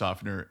 fabric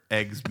softener,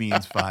 eggs,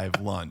 beans,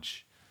 5,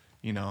 lunch.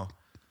 You know,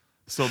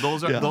 so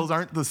those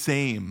aren't the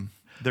same.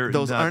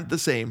 Those aren't the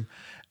same,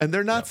 and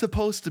they're not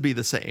supposed to be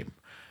the same.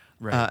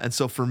 Right. And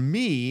so for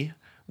me,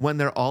 when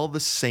they're all the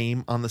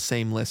same on the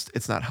same list,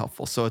 it's not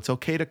helpful. So it's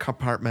okay to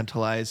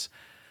compartmentalize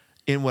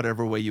in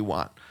whatever way you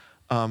want.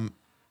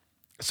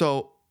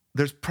 So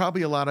there's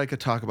probably a lot I could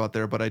talk about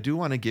there, but I do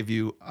want to give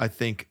you, I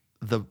think,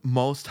 the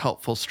most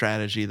helpful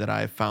strategy that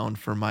I've found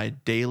for my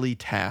daily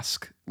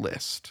task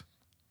list.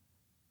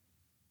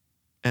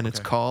 And it's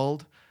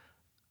called,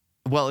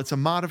 well, it's a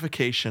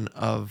modification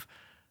of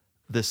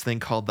this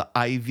thing called the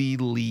Ivy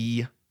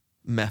Lee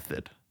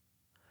method.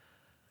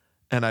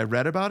 And I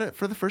read about it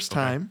for the first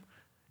time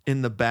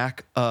in the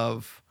back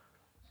of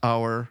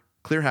our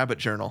Clear Habit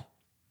Journal.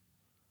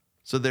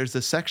 So there's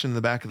this section in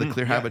the back of the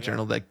Clear Habit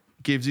Journal that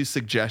gives you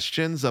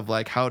suggestions of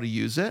like how to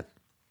use it.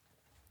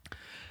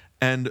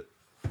 And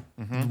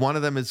one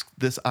of them is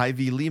this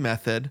Ivy Lee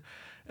method.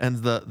 And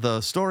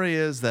the story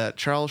is that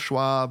Charles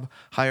Schwab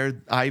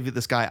hired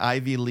this guy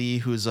Ivy Lee,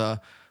 who's a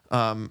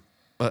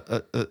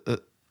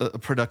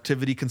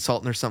productivity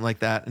consultant or something like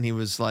that. And he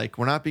was like,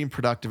 we're not being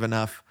productive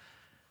enough.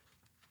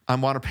 I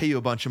want to pay you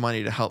a bunch of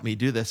money to help me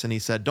do this. And he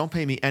said, don't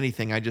pay me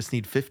anything. I just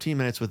need 15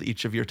 minutes with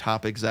each of your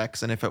top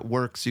execs. And if it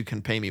works, you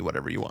can pay me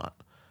whatever you want.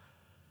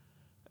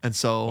 And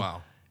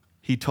so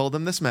he told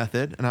them this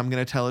method, and I'm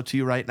going to tell it to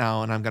you right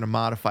now, and I'm going to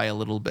modify a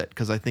little bit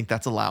because I think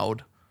that's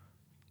allowed.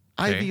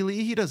 Okay. Ivy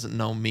Lee, he doesn't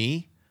know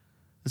me.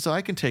 So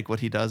I can take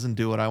what he does and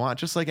do what I want,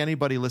 just like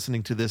anybody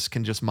listening to this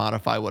can just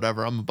modify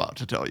whatever I'm about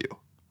to tell you.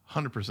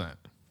 100%.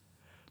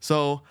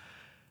 So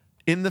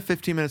in the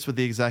 15 minutes with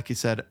the exec, he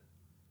said,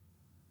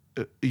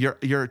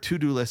 your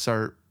to-do lists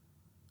are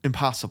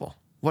impossible.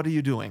 What are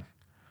you doing?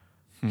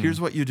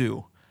 Here's what you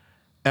do.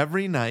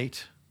 Every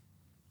night,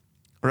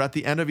 or at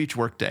the end of each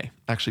workday,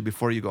 actually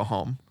before you go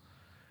home,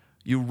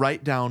 you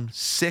write down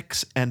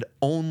 6 and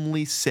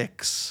only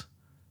 6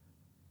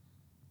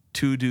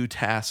 to-do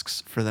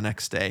tasks for the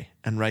next day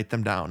and write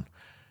them down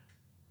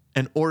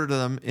and order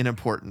them in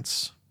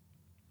importance.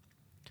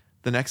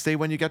 The next day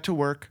when you get to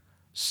work,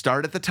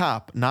 start at the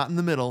top, not in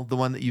the middle, the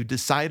one that you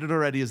decided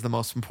already is the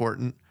most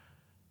important.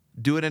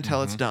 Do it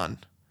until it's done.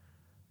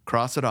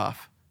 Cross it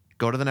off.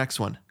 Go to the next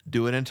one.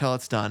 Do it until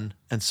it's done,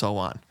 and so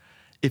on.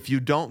 If you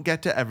don't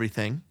get to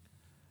everything,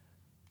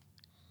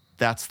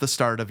 that's the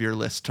start of your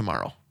list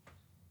tomorrow.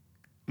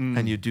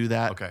 And you do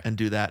that, and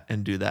do that,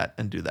 and do that,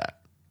 and do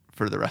that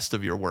for the rest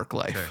of your work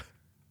life. Okay.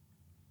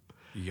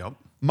 Yep.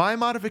 My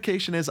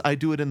modification is I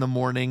do it in the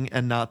morning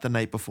and not the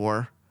night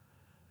before.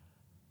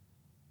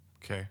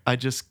 Okay. I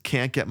just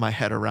can't get my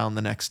head around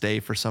the next day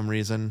for some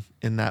reason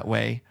in that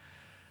way.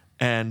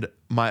 And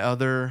my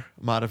other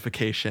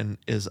modification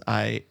is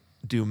I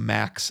do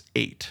max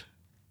 8,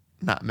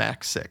 not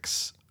max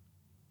 6.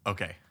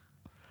 Okay.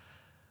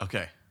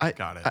 Okay.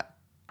 Got it.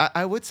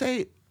 I would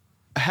say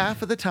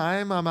half of the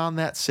time I'm on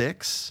that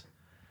 6,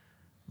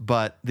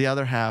 but the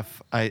other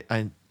half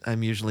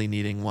I'm usually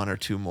needing 1 or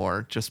 2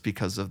 more just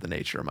because of the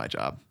nature of my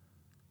job.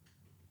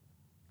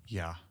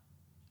 Yeah.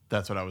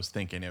 That's what I was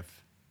thinking.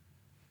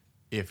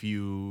 If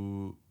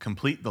you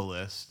complete the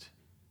list,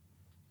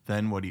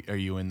 then are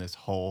you in this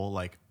whole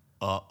like,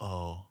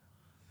 uh-oh.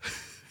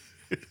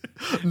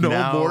 No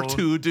Now, more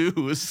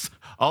to-dos.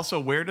 Also,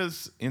 where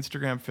does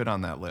Instagram fit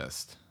on that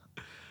list?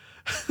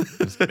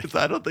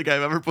 I don't think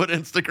I've ever put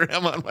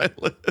Instagram on my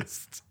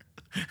list.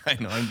 I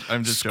know.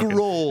 I'm just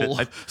Scroll.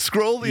 joking.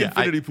 Scroll the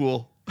infinity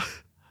pool.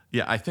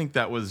 Yeah, I think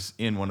that was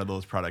in one of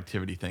those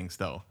productivity things,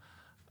 though.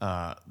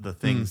 The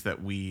things that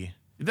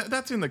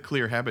that's in the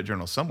Clear Habit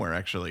Journal somewhere,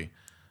 actually,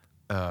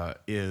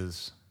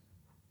 is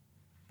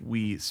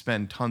we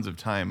spend tons of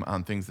time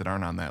on things that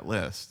aren't on that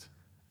list.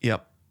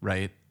 Yep.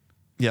 Right?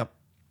 Yep.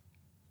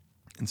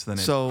 And so then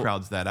it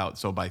crowds that out.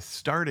 So by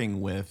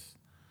starting with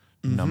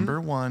number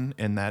 1,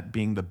 and that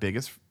being the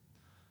biggest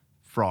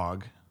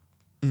frog,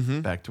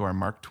 back to our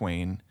Mark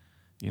Twain,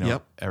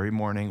 every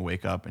morning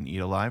wake up and eat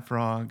a live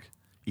frog,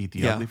 eat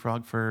the ugly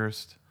frog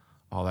first,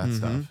 all that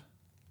stuff.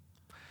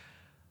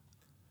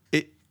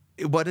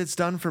 What it's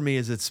done for me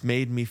is it's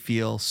made me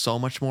feel so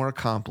much more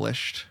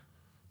accomplished.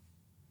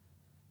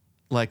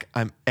 Like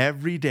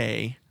every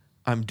day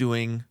I'm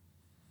doing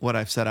what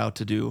I've set out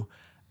to do,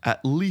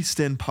 at least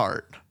in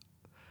part.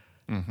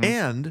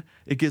 And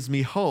it gives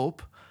me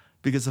hope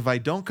because if I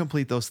don't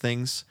complete those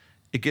things,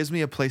 it gives me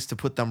a place to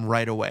put them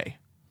right away,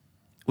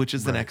 which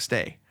is the next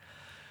day.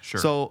 Sure.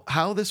 So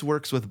how this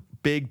works with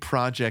big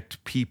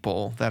project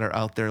people that are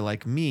out there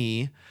like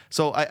me.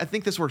 So I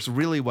think this works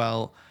really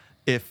well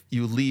if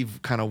you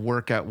leave kind of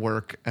work at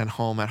work and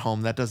home at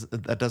home. That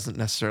doesn't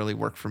necessarily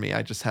work for me.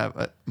 I just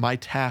have my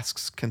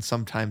tasks can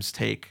sometimes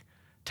take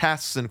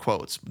tasks in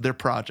quotes. They're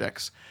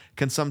projects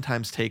can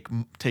sometimes take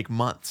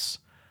months.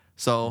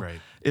 So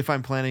if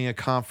I'm planning a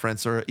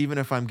conference or even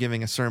if I'm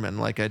giving a sermon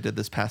like I did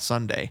this past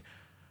Sunday,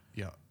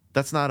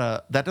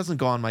 that doesn't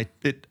go on my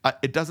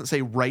it doesn't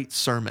say write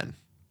sermon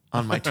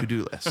on my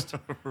to-do list.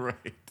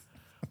 Right.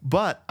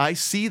 But I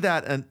see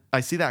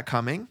that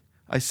coming.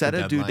 I set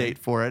a due date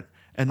for it,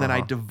 and then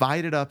I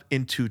divide it up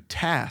into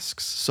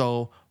tasks.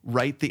 So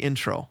write the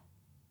intro.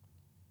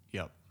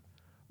 Yep.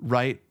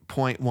 Write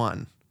point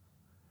 1.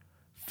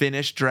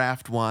 Finish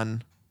draft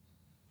 1.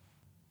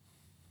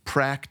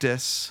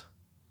 Practice.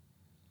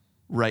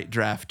 Write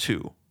draft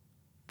 2.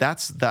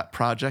 That's that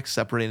project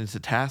separated into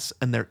tasks,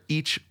 and they're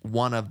each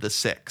one of the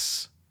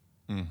 6.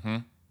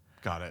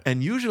 Got it.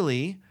 And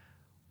usually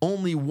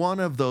only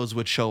one of those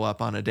would show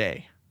up on a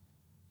day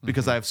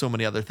because I have so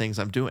many other things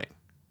I'm doing.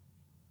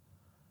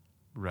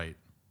 Right.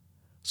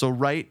 So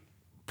write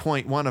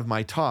point 1 of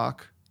my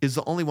talk is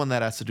the only one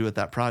that has to do with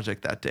that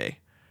project that day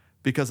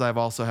because I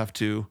also have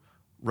to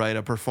write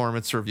a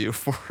performance review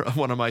for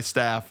one of my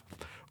staff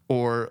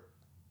or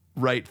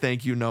write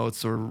thank you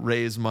notes or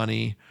raise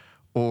money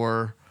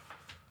or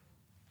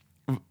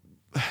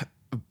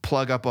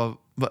plug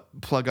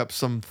up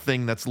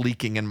something that's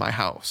leaking in my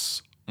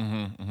house.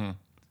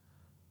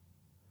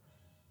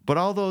 But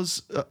all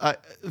those,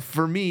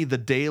 for me, the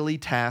daily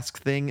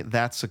task thing,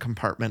 that's a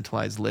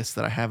compartmentalized list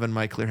that I have in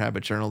my Clear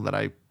Habit Journal that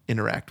I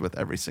interact with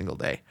every single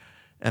day.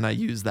 And I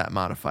use that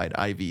modified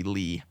Ivy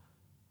Lee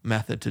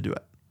method to do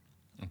it.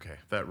 Okay,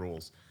 that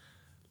rules.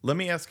 Let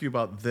me ask you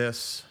about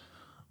this.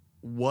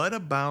 What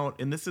about,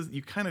 and this is,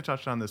 you kind of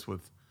touched on this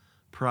with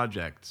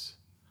projects.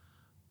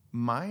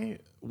 One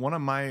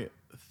of my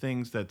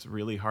things that's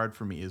really hard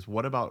for me is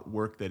what about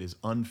work that is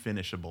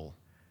unfinishable?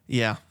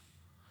 Yeah.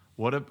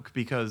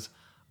 Because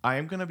I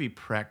am going to be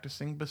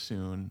practicing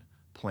bassoon,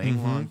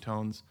 playing long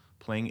tones,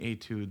 playing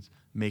etudes,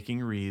 making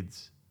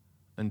reeds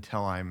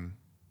until I'm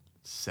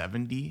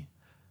 70,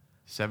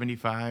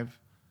 75.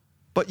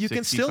 But you 65.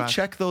 Can still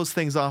check those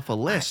things off a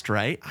list,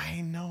 right? I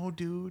know,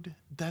 dude.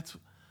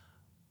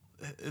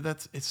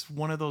 it's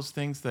one of those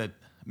things that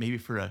maybe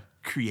for a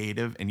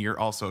creative, and you're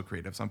also a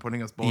creative, so I'm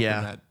putting us both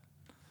in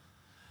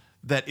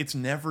that it's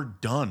never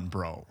done,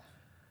 bro.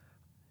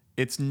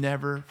 It's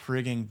never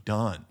frigging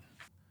done.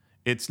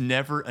 It's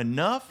never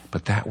enough.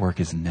 But that work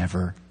is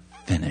never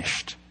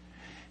finished.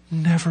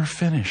 Never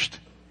finished.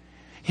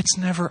 It's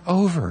never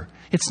over.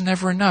 It's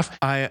never enough.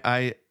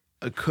 I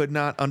could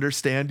not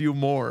understand you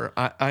more.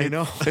 I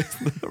know.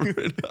 It's never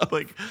enough.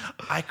 Like,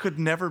 I could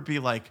never be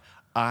like,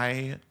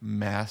 I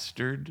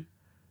mastered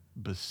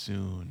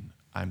bassoon.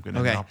 I'm going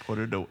to now put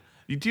it away.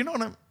 Do you know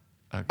what I'm...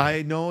 Okay.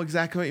 I know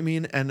exactly what you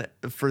mean, and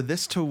for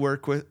this to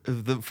work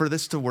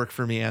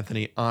for me,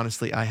 Anthony,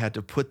 honestly, I had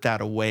to put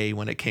that away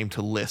when it came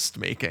to list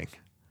making.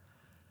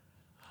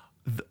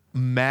 The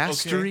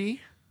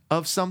mastery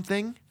of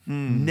something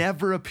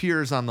never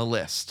appears on the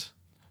list.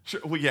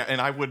 Sure. Well, yeah,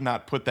 and I would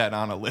not put that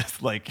on a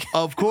list. Like,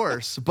 of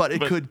course, but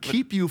it could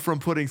keep you from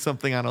putting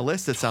something on a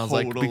list. It sounds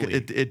like because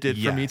it did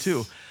for me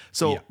too.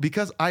 So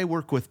because I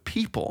work with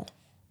people.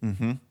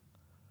 Mm-hmm.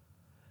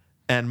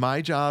 And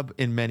my job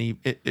in many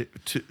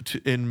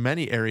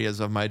areas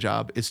of my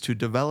job is to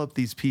develop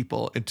these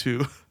people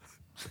into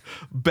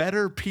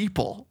better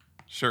people.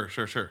 Sure.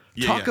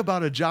 Yeah, Talk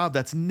about a job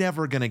that's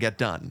never going to get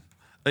done.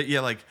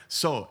 Like,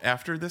 so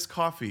after this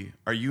coffee,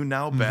 are you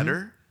now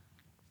better?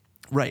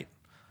 Right.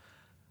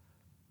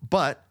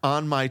 But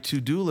on my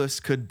to-do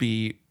list could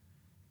be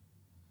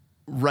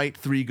write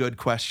 3 good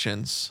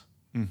questions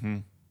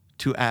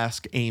to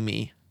ask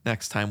Amy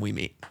next time we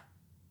meet.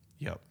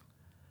 Yep.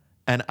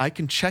 And I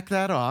can check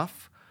that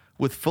off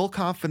with full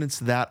confidence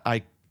that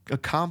I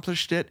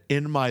accomplished it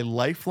in my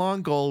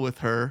lifelong goal with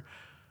her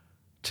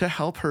to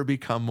help her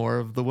become more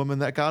of the woman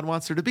that God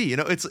wants her to be. You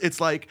know, it's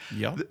like,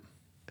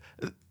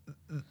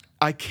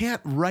 I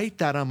can't write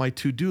that on my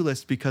to-do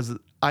list because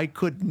I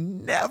could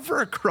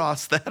never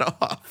cross that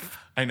off.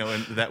 I know,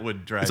 and that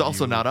would drive It's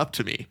also not up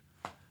to me.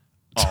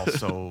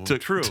 Also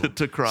true.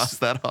 To cross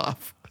that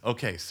off.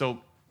 Okay,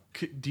 so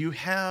do you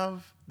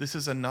have... This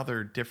is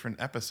another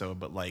different episode,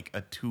 but like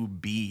a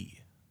 2B.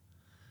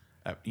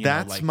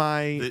 That's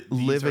my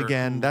live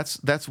again.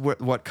 That's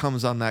what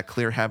comes on that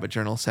Clear Habit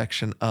Journal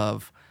section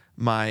of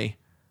my,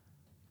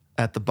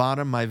 at the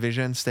bottom, my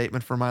vision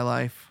statement for my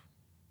life.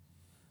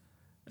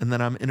 And then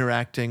I'm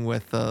interacting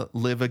with the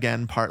live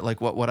again part,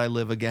 like what would I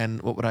live again?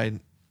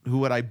 Who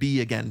would I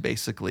be again,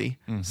 basically,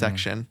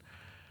 section.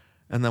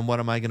 And then what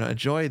am I going to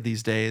enjoy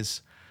these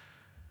days?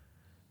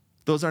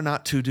 Those are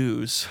not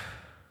to-dos.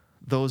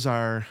 Those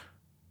are...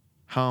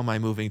 how am I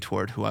moving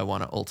toward who I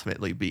want to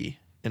ultimately be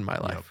in my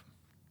life?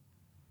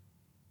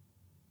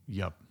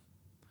 Yep.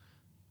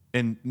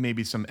 And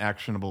maybe some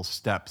actionable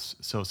steps.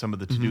 So some of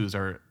the to-dos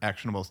are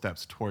actionable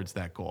steps towards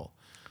that goal.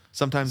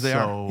 Sometimes they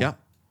are. Yeah.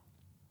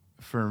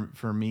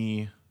 For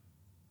me,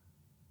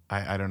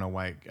 I don't know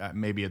why.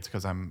 Maybe it's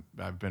because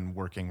I've been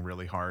working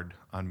really hard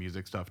on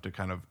music stuff to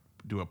kind of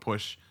do a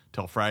push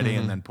till Friday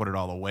and then put it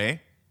all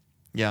away.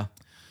 Yeah.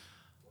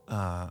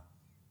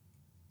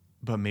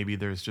 But maybe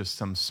there's just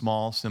some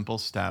small, simple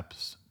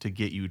steps to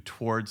get you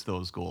towards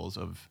those goals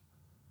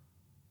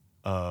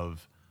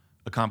of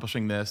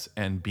accomplishing this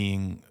and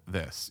being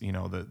this, you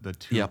know, the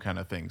two kind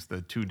of things,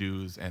 the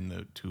 2-dos and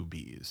the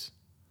 2Bs.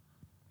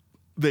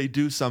 They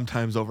do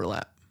sometimes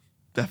overlap.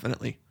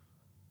 Definitely.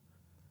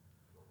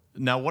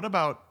 Now, what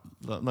about,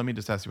 let me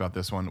just ask you about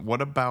this one.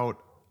 What about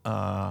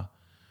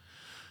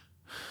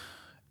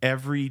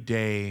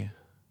everyday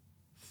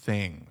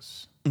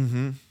things?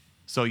 Mm-hmm.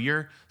 So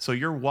your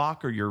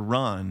walk or your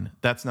run,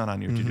 that's not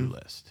on your to-do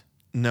list.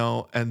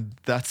 No, and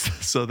that's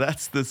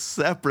the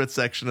separate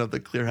section of the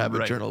Clear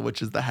Habit Journal,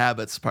 which is the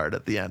habits part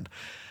at the end.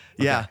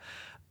 Okay. Yeah.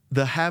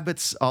 The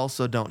habits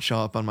also don't show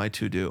up on my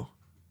to-do.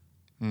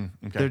 Okay.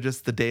 They're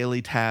just the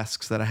daily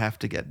tasks that I have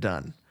to get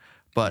done.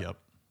 But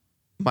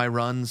my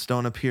runs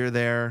don't appear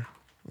there.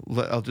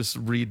 I'll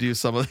just redo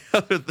some of the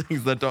other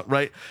things that don't,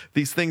 right?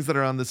 These things that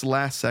are on this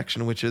last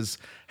section, which is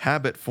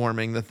habit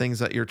forming, the things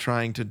that you're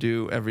trying to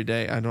do every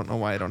day. I don't know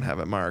why I don't have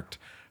it marked,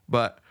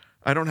 but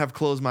I don't have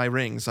close my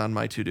rings on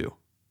my to-do.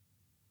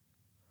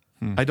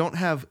 I don't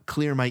have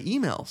clear my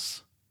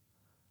emails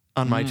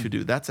on my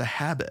to-do. That's a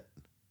habit.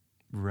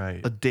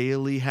 Right. A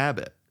daily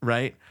habit,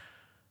 right?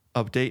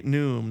 Update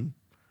noon.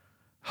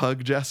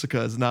 Hug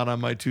Jessica is not on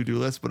my to-do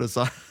list, but it's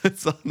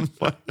on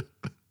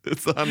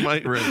my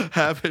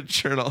habit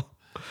journal.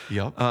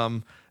 Yep.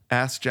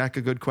 Ask Jack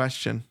a good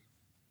question.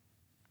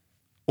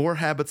 Or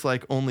habits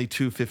like only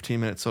 2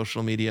 15-minute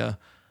social media,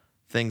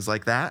 things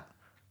like that.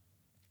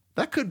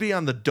 That could be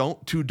on the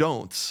two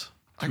don'ts.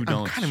 I'm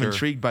kind of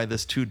intrigued by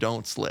this 2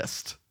 don'ts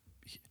list.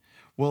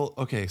 Well,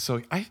 okay,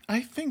 so I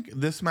think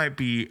this might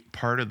be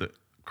part of the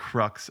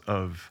crux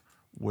of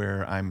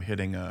where I'm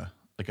hitting a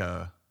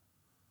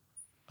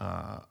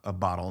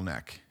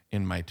bottleneck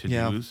in my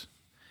to-dos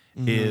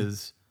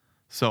is,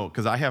 so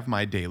because I have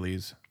my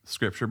dailies,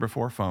 scripture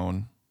before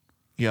phone,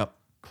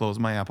 close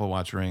my Apple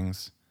Watch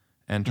rings,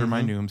 enter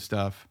my Noom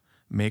stuff,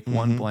 make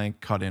one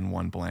blank, cut in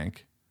one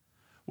blank,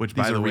 which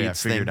by the way I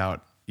figured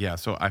out. Yeah,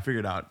 so I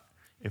figured out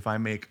if I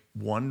make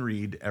one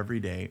read every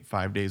day,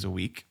 5 days a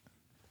week,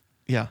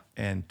 Yeah.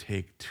 and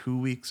take 2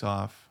 weeks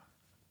off.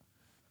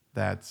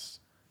 That's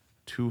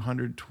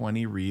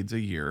 220 reads a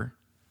year.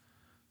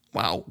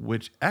 Wow.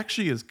 Which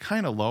actually is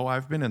kind of low.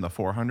 I've been in the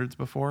 400s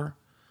before,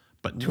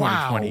 but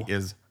 220 Wow.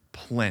 is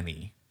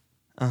plenty.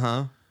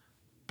 Uh-huh.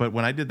 But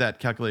when I did that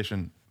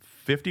calculation,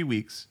 50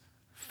 weeks,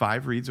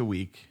 5 reads a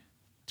week,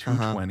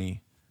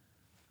 220.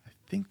 I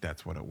think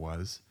that's what it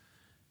was.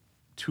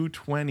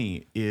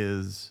 220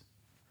 is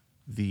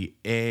the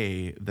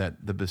A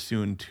that the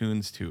bassoon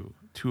tunes to,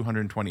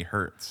 220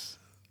 hertz.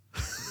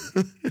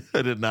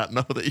 I did not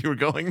know that you were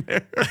going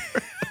there.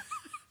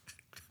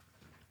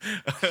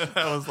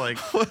 I was like,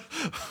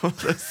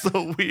 That's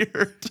so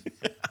weird.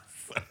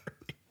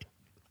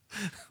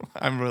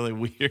 I'm really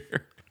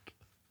weird.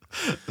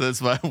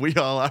 That's why we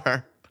all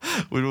are.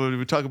 When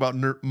we talk about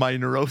my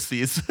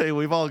neuroses, hey,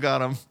 we've all got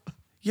them.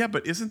 Yeah,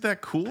 but isn't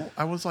that cool?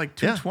 I was like,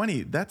 Yeah.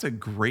 220, that's a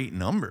great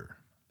number.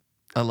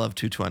 I love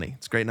 220.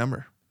 It's a great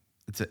number.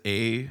 It's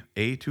a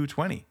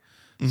 220.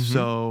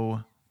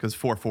 So, because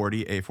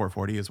 440,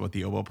 A440 is what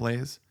the oboe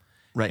plays.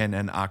 Right. And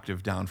an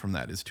octave down from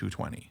that is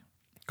 220.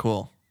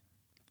 Cool.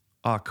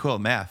 Oh, cool.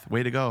 Math.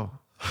 Way to go.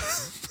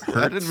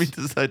 I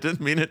didn't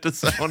mean it to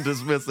sound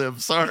dismissive.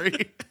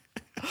 Sorry.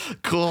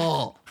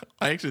 Cool.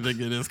 I actually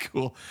think it is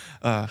cool.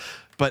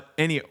 But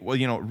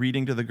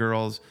reading to the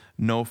girls,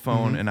 no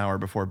phone an hour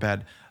before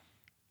bed.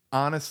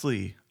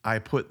 Honestly, I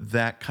put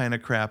that kind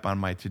of crap on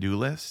my to-do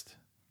list.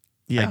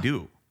 Yeah. I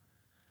do.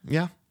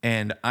 Yeah.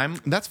 And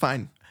That's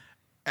fine.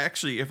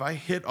 actually, if I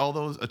hit all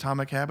those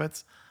atomic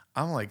habits,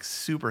 I'm like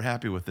super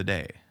happy with the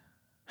day.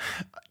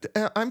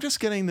 I'm just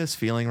getting this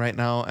feeling right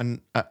now,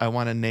 and I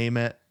want to name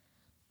it,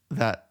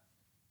 that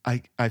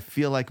I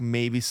feel like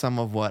maybe some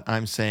of what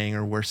I'm saying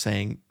or we're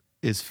saying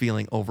is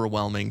feeling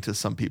overwhelming to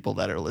some people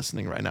that are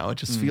listening right now. It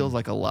just feels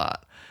like a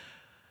lot.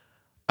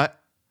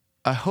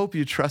 I hope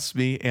you trust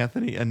me,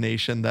 Anthony and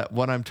Nation, that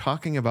what I'm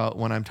talking about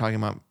when I'm talking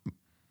about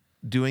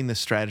doing this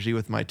strategy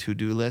with my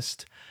to-do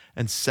list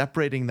and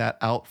separating that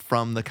out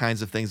from the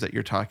kinds of things that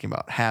you're talking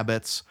about,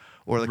 habits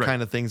or the Right.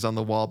 kind of things on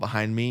the wall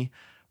behind me,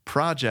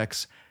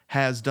 projects,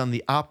 has done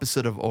the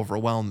opposite of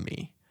overwhelm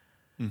me.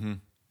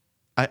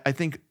 I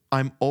think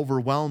I'm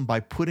overwhelmed by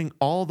putting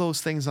all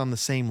those things on the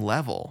same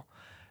level.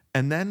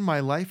 And then my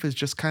life is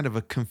just kind of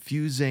a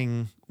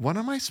confusing, what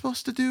am I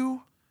supposed to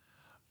do?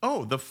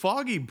 Oh, the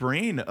foggy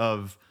brain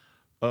of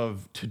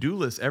to-do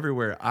lists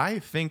everywhere, I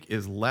think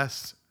is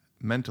less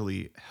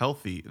mentally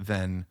healthy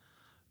than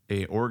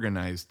a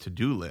organized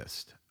to-do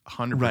list.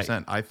 100%.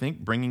 Right. I think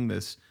bringing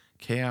this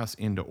chaos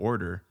into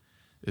order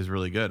is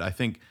really good. I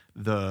think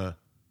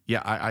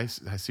I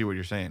see what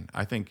you're saying.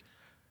 I think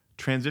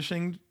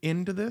transitioning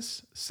into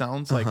this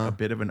sounds like a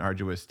bit of an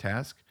arduous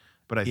task,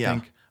 but I Yeah.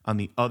 think on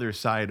the other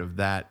side of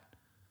that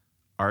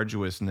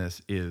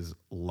arduousness is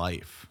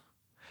life.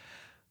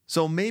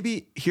 So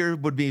maybe here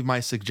would be my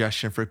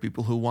suggestion for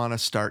people who want to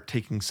start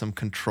taking some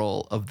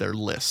control of their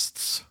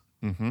lists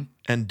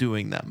and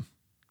doing them.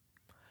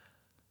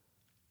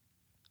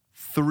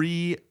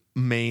 3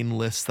 main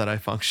lists that I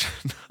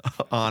function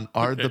on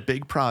are the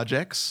big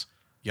projects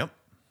Yep.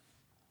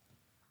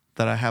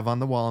 that I have on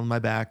the wall in my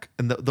back,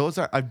 and those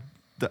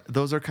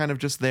are kind of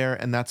just there,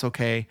 and that's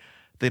okay.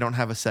 They don't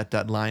have a set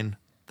deadline.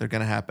 They're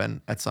going to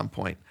happen at some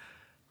point.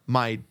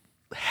 My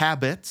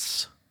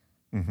habits,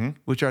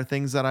 which are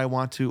things that I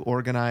want to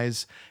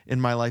organize in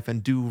my life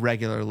and do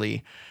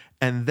regularly,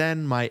 and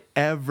then my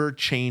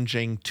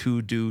ever-changing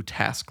to-do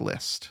task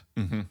list.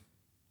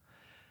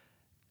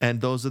 And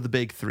those are the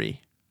big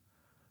 3.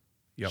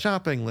 Yep.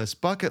 Shopping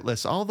list, bucket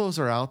list, all those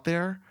are out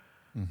there.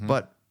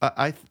 But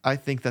I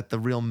think that the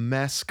real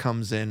mess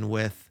comes in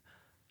with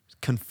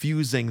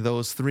confusing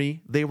those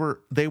 3. They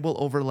will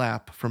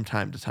overlap from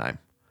time to time.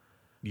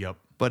 Yep.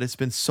 But it's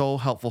been so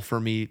helpful for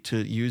me to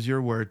use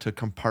your word to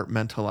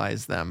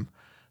compartmentalize them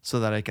so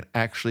that I can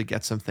actually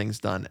get some things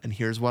done. And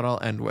here's what I'll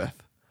end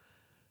with.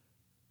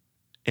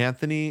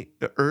 Anthony,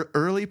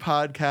 early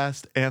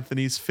podcast,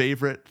 Anthony's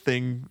favorite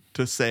thing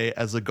to say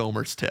as a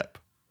Gomer's tip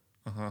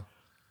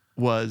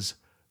was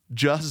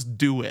just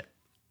do it.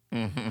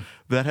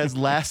 That has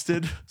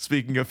lasted,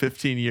 speaking of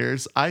 15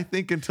 years, I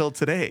think until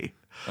today.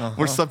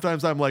 Where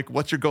sometimes I'm like,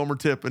 what's your Gomer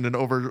tip in an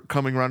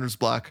overcoming runner's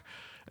block?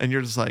 And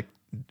you're just like,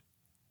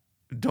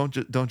 don't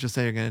just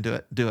say you're going to do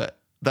it. Do it.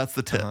 That's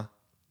the tip.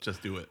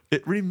 Just do it.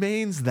 It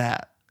remains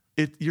that.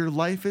 Your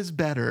life is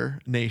better,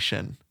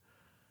 Nation,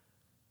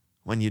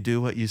 when you do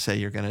what you say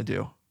you're going to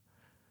do.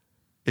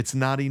 It's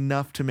not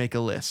enough to make a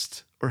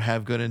list or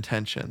have good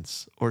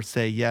intentions or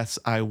say, yes,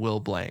 I will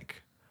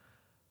blank.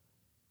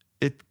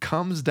 It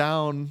comes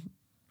down,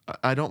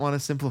 I don't want to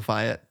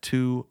simplify it,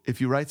 to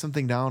if you write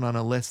something down on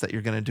a list that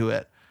you're going to do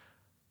it,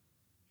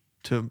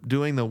 to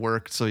doing the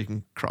work so you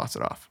can cross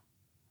it off.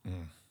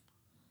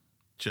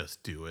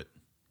 Just do it.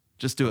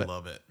 Just do I it.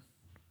 love it.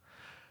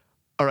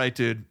 All right,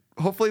 dude.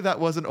 Hopefully that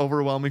wasn't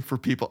overwhelming for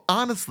people.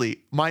 Honestly,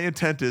 my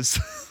intent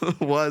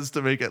was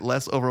to make it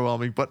less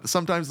overwhelming. But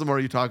sometimes the more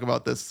you talk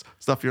about this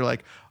stuff, you're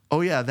like,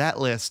 oh yeah, that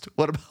list.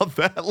 What about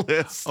that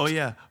list? Oh,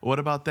 yeah. What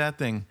about that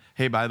thing?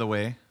 Hey, by the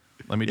way,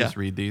 let me just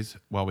read these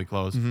while we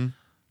close.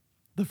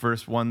 The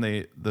first one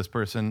this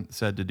person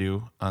said to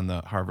do on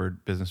the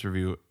Harvard Business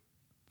Review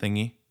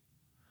thingy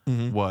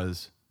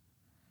was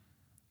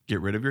get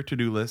rid of your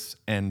to-do lists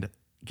and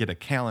get a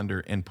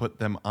calendar and put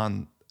them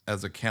on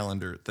as a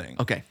calendar thing.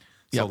 Okay.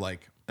 So Yep.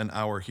 like an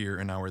hour here,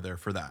 an hour there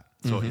for that.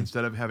 So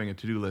instead of having a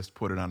to-do list,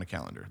 put it on a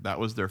calendar. That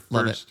was their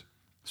Love it. first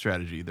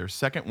strategy. Their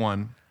second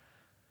one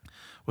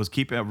was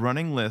keep a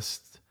running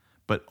list,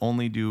 but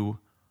only do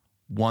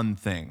one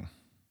thing.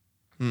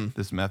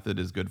 This method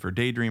is good for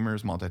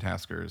daydreamers,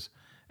 multitaskers,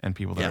 and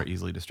people that Yeah. are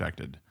easily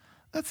distracted.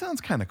 That sounds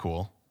kind of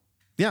cool.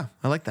 Yeah,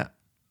 I like that.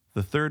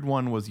 The third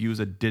one was use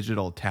a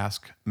digital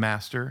task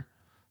master.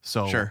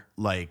 So Sure.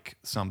 like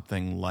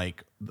something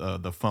like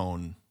the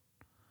phone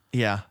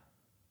Yeah.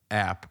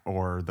 app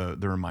or the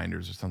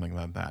reminders or something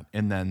like that.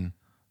 And then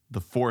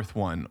the fourth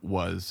one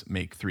was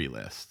make 3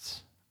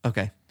 lists.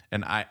 Okay.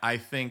 And I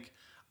think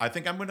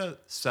I'm gonna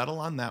settle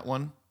on that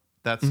one.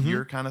 That's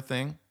your kind of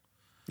thing.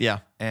 Yeah.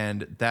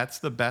 And that's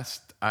the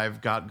best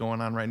I've got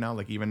going on right now.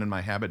 Like even in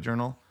my habit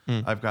journal,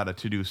 I've got a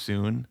to do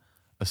soon,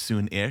 a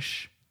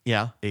soon-ish,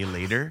 Yeah. a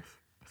later,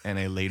 and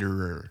a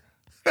laterer.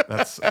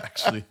 That's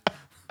actually,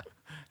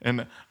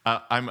 and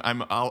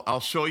I'll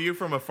show you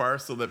from afar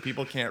so that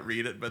people can't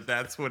read it, but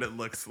that's what it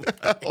looks like.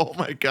 Oh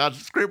my gosh,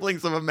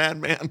 scribblings of a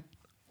madman.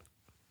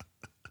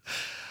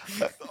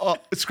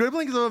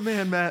 Scribblings of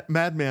a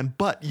madman,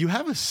 but you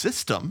have a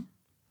system.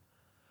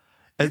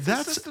 And The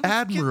that's system's getting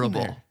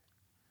admirable. there.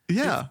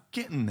 Yeah. It's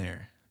getting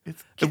there.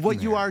 It's And getting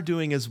what you there. are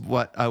doing is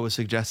what I was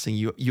suggesting.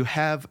 You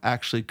have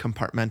actually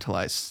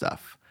compartmentalized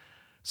stuff.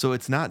 So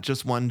it's not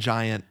just one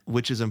giant,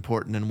 which is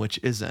important and which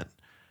isn't.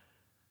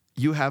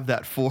 You have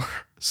that for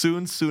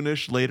soon,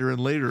 soonish, later, and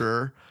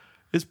laterer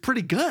is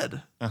pretty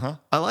good.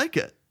 I like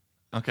it.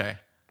 Okay.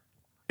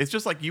 It's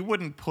just like you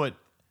wouldn't put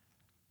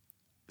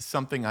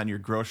something on your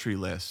grocery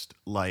list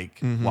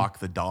like walk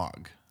the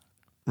dog.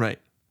 Right.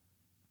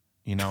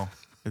 You know,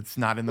 it's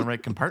not in the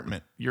right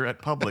compartment. You're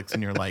at Publix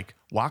and you're like,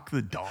 walk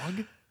the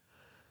dog?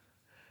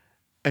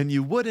 And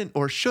you wouldn't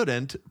or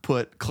shouldn't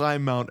put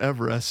climb Mount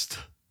Everest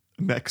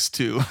next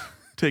to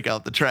take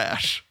out the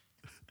trash.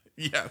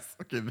 Yes.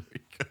 Okay, there you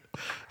go.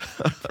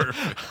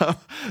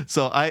 Perfect.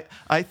 So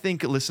I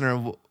think,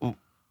 listener,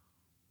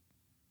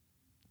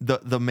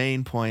 the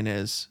main point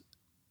is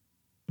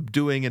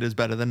doing it is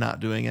better than not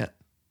doing it.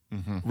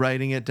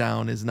 Writing it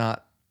down is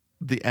not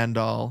the end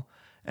all,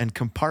 and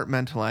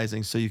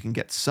compartmentalizing so you can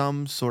get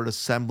some sort of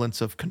semblance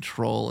of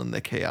control in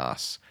the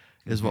chaos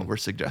is what we're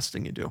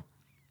suggesting you do.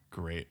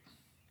 Great.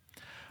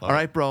 All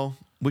right, bro,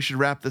 we should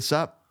wrap this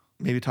up.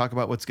 Maybe talk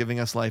about what's giving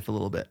us life a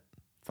little bit.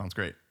 Sounds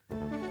great.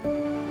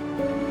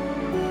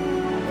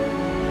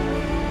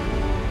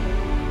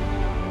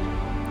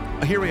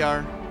 Here we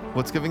are.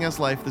 What's giving us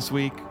life this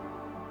week?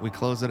 We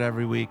close it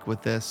every week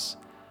with this.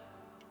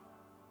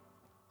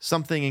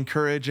 Something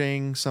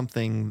encouraging,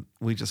 something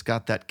we just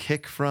got that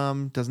kick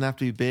from. Doesn't have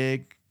to be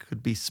big,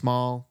 could be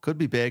small, could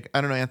be big. I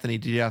don't know, Anthony,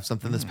 did you have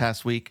something this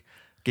past week?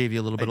 Gave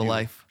you a little bit of do.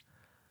 life?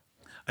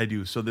 I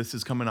do. So this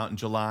is coming out in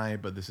July,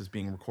 but this is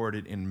being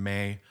recorded in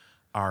May.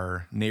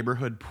 Our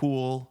neighborhood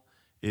pool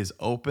is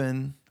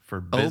open for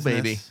business. Oh,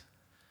 baby.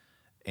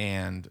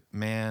 And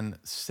man,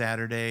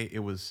 Saturday, it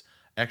was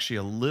actually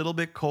a little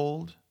bit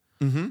cold,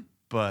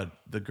 but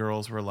the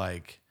girls were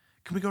like,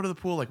 can we go to the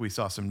pool? Like we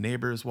saw some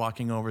neighbors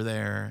walking over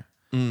there.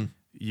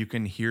 You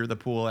can hear the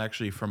pool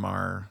actually from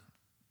our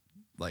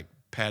like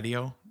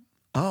patio.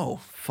 Oh,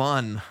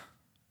 fun.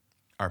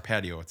 Our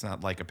patio. It's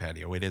not like a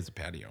patio. It is a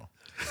patio.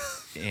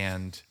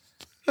 And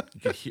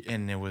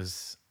it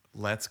was,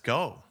 let's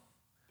go.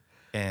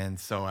 And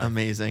so I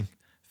Amazing.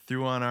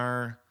 threw on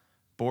our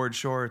board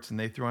shorts and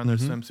they threw on their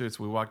swimsuits.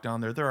 We walked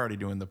down there. They're already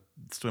doing the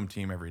swim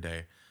team every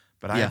day.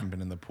 But I Yeah. haven't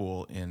been in the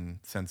pool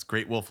since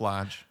Great Wolf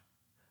Lodge.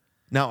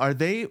 Now, are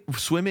they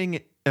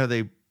swimming? Are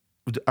they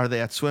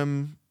at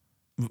swim?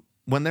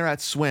 When they're at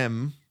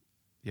swim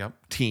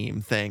Yep.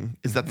 team thing,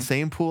 is that the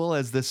same pool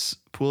as this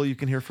pool you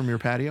can hear from your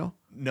patio?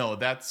 No,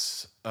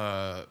 that's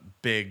a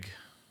big,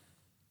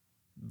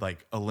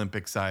 like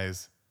Olympic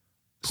size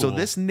So pool.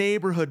 this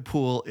neighborhood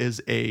pool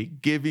is a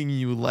giving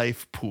you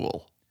life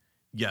pool.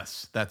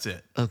 Yes, that's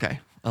it. Okay,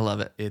 I love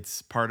it.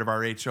 It's part of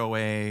our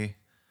HOA.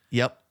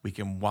 Yep. We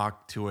can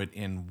walk to it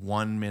in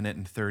 1 minute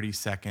and 30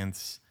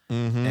 seconds.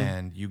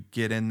 And you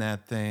get in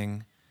that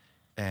thing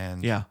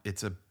and Yeah.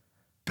 it's a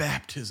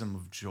baptism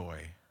of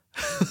joy.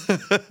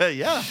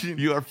 Yeah,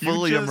 you are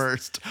fully just-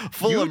 immersed.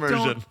 Full You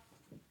immersion.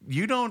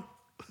 You don't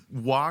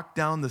walk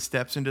down the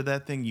steps into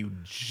that thing. You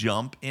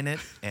jump in it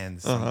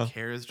and some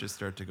cares just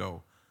start to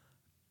go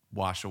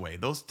wash away.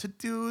 Those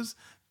to-dos,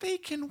 they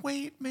can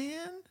wait,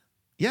 man.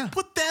 Yeah,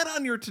 Put that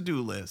on your to-do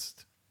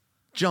list.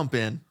 jump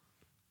in.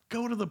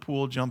 Go to the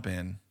pool, jump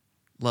in,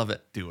 Love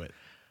it. do it.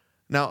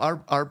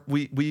 Now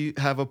we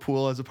have a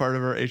pool as a part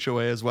of our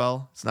HOA as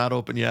well. It's not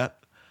open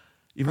yet,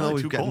 even though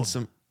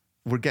Probably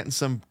we're getting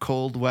some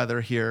cold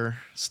weather here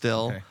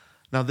still. Okay.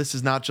 Now this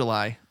is not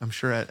July. I'm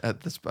sure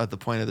at the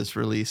point of this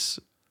release,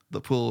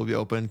 the pool will be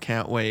open.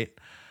 Can't wait.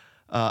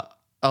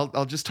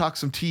 I'll just talk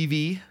some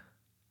TV.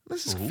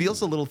 This feels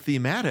a little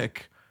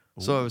thematic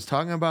So I was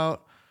talking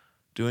about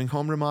doing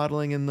home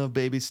remodeling in the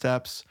baby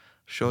steps,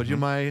 showed you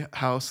my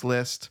house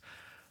list.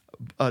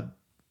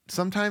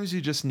 Sometimes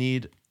you just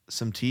need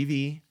some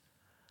TV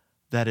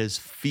that is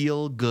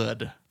feel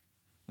good.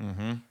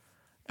 And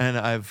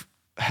I've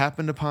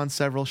happened upon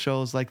several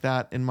shows like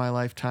that in my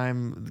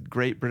lifetime. The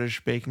Great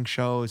British Baking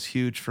Show is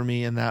huge for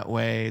me in that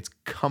way. It's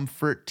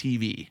comfort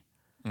TV.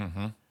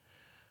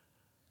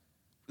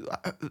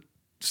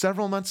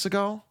 Several months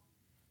ago,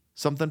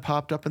 something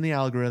popped up in the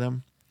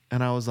algorithm,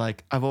 and I was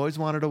like, I've always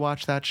wanted to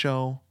watch that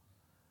show,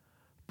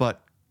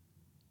 but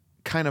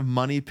kind of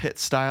Money Pit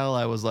style,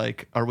 I was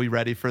like, are we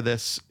ready for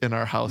this in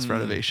our house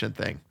renovation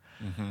thing?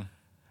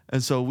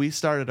 And so we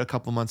started a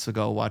couple months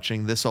ago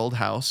watching This Old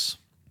House,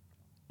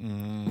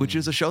 which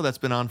is a show that's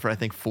been on for, I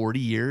think, 40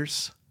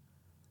 years.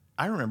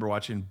 I remember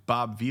watching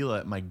Bob Vila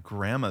at my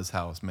grandma's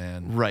house,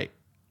 man. Right.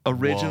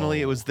 Originally,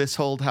 Whoa. it was This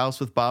Old House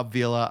with Bob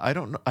Vila. I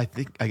don't know. I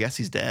guess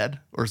he's dead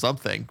or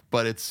something,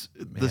 but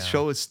the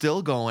show is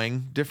still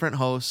going, different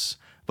hosts,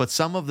 but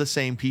some of the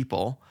same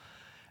people.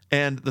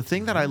 And the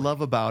thing that I love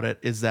about it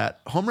is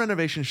that home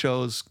renovation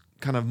shows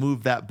kind of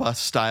move that bus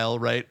style,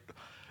 right?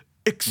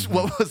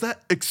 What was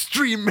that?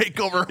 Extreme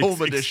Makeover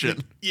Home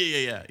Edition.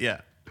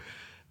 Yeah.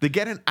 They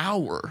get an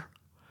hour.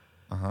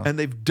 And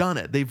they've done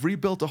it. They've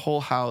rebuilt a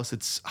whole house.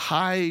 It's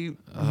high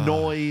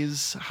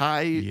noise,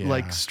 high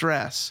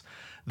stress.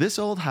 This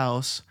Old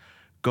House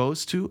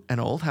goes to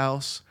an old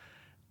house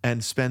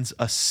and spends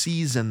a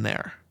season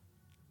there.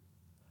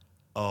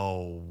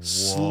 Oh, whoa.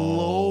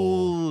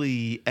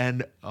 Slowly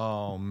and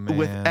man.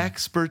 with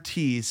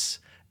expertise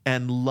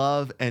and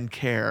love and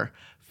care,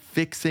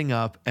 fixing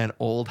up an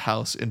old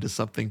house into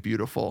something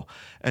beautiful.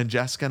 And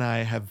Jessica and I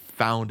have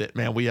found it,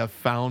 man. We have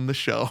found the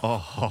show.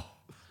 Oh,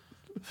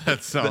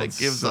 that sounds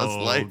gives so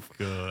us life.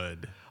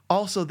 good.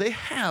 Also, they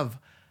have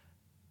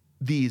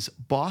these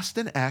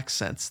Boston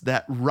accents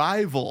that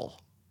rival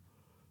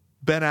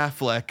Ben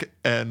Affleck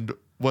and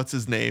what's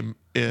his name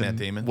in Matt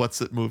Damon? What's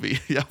that movie?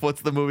 Yeah,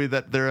 what's the movie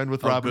that they're in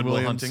with Oh, Robin Good Will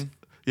Williams? Hunting?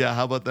 Yeah,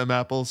 how about them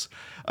apples?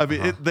 I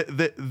mean,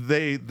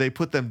 they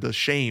put them to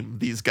shame,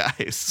 these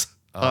guys,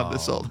 on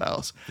This Old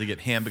House. They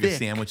get hamburger Thick.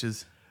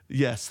 sandwiches.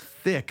 Yes,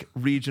 thick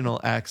regional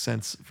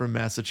accents from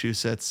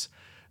Massachusetts.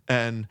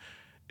 And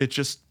it's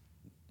just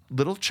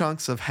little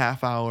chunks of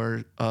half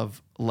hour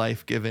of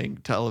life-giving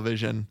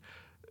television.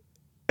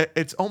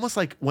 It's almost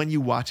like when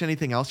you watch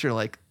anything else, you're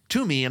like,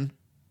 too mean.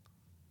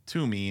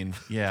 Too mean.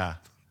 Yeah.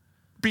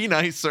 Be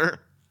nicer.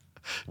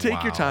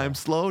 Take your Wow. time,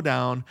 slow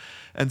down.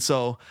 And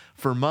so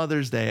for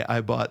Mother's Day,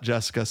 I bought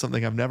Jessica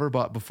something I've never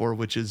bought before,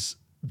 which is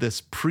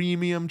this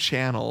premium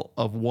channel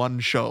of one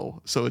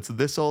show. So it's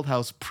This Old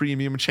House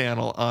premium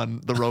channel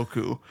on the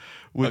Roku,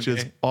 which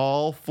is Okay.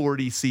 all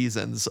 40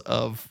 seasons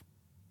of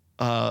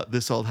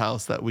This Old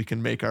House that we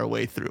can make our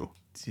way through.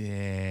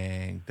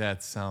 Dang,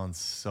 that sounds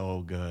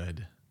so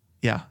good.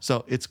 Yeah,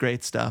 so it's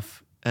great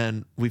stuff.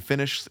 And we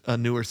finished a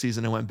newer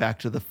season and went back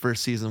to the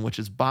first season, which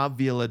is Bob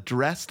Vila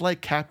dressed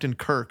like Captain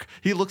Kirk.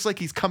 He looks like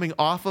he's coming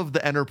off of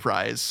the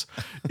Enterprise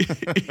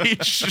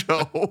each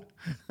show.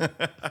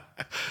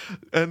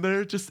 And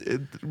they're just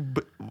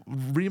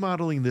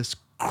remodeling this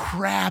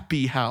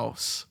crappy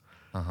house.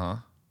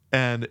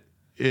 And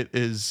it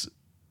is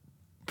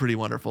pretty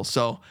wonderful.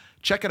 So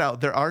check it out.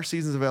 There are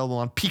seasons available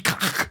on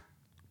Peacock.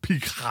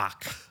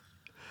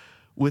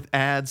 With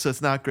ads, so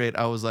it's not great.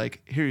 I was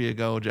like, here you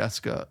go,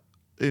 Jessica.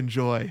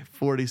 Enjoy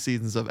 40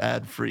 seasons of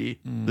ad-free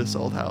This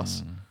Old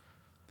House.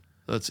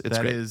 So it's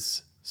That great.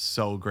 is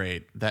so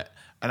great.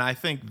 And I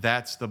think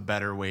that's the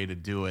better way to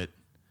do it.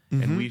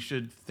 And we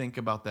should think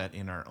about that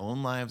in our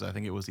own lives. I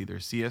think it was either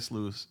C.S.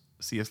 Lewis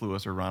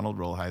or Ronald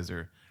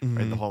Rolheiser,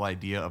 right? The whole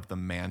idea of the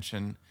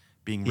mansion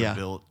being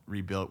Yeah.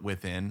 rebuilt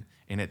within,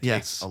 and it Yes.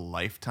 takes a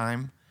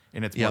lifetime,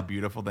 and it's more Yep.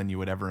 beautiful than you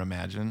would ever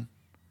imagine.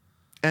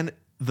 And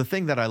the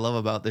thing that I love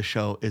about this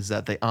show is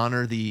that they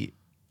honor the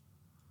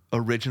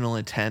original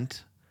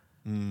intent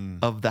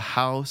of the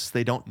house.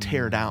 They don't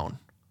tear down.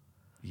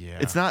 Yeah,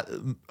 It's not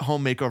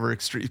home makeover,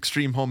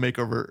 extreme home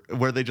makeover,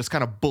 where they just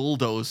kind of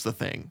bulldoze the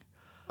thing.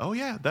 Oh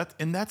yeah,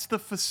 that's the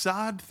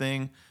facade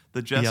thing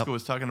that Jessica Yep.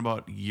 was talking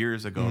about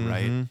years ago,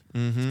 right?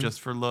 It's just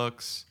for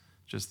looks,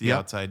 just the Yep.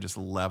 outside, just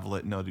level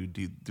it. No, do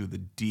the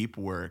deep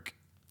work,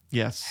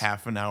 Yes.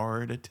 half an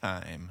hour at a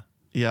time.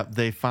 Yep.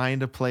 They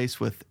find a place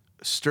with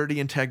sturdy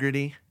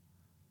integrity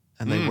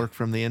and they work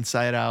from the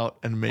inside out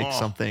and make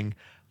something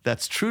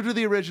that's true to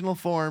the original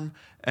form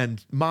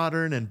and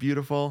modern and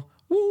beautiful.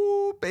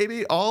 Woo,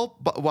 baby. All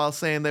while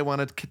saying they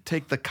want to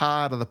take the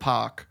ka out of the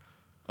pock.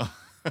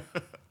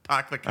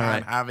 Park the car right.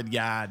 in Harvard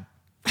Yard.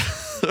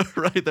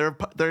 Right.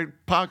 They're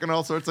pocking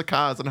all sorts of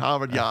cars in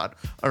Harvard Yard.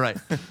 All right.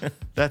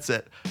 That's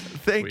it.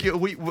 Thank you.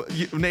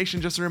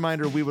 Nation, just a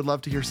reminder, we would love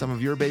to hear some of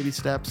your baby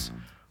steps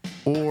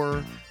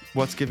or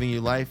what's giving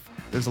you life.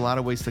 There's a lot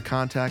of ways to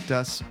contact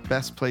us.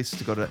 Best place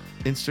to go to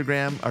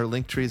Instagram. Our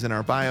link tree is in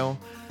our bio.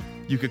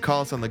 You could call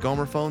us on the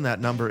Gomer phone.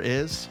 That number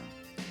is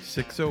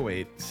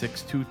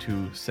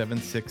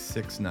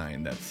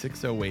 608-622-7669. That's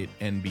 608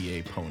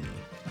 NBA Pony.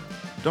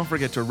 Don't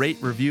forget to rate,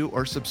 review,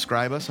 or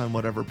subscribe us on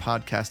whatever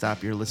podcast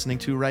app you're listening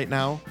to right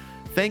now.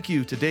 Thank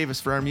you to Davis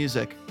for our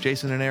music,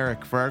 Jason and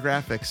Eric for our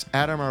graphics,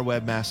 Adam our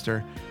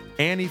webmaster,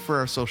 Annie for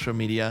our social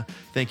media.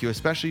 Thank you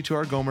especially to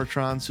our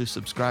Gomertrons who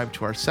subscribe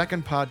to our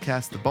second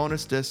podcast, The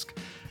Bonus Disc,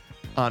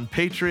 on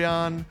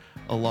Patreon,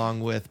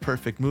 along with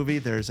Perfect Movie.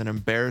 There's an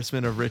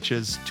embarrassment of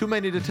riches, too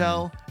many to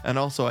tell, and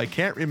also I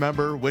can't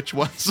remember which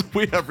ones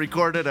we have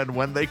recorded and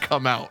when they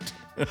come out.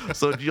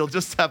 So you'll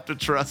just have to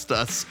trust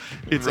us.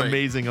 It's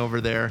amazing over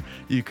there.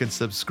 You can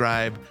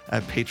subscribe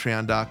at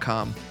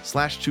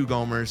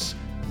patreon.com/2gomers.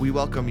 We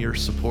welcome your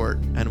support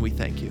and we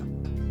thank you.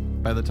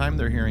 By the time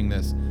they're hearing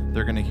this,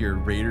 they're going to hear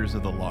Raiders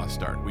of the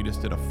Lost Ark. We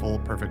just did a full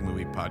Perfect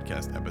Movie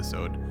podcast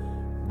episode.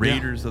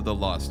 Raiders of the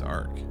Lost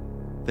Ark.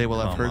 They will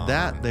have heard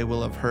that. They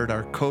will have heard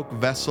our Coke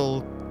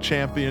Vessel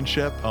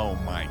Championship. Oh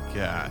my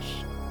gosh.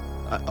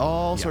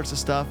 All sorts of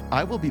stuff.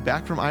 I will be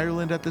back from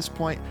Ireland at this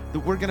point.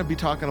 We're going to be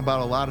talking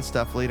about a lot of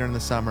stuff later in the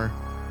summer.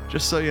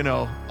 Just so you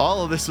know,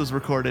 all of this was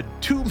recorded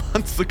 2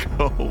 months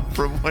ago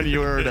from when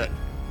you heard it.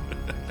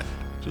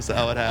 Just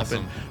how it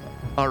happened.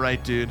 Awesome. All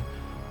right, dude.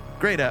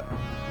 Great app.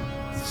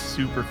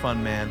 Super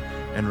fun, man.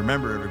 And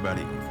remember,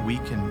 everybody, if we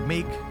can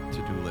make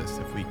to-do lists,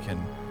 if we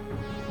can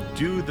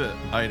do the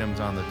items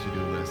on the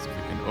to-do list, if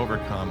we can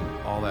overcome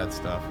all that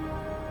stuff,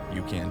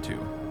 you can too.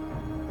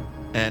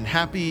 And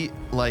happy,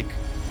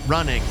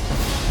 running.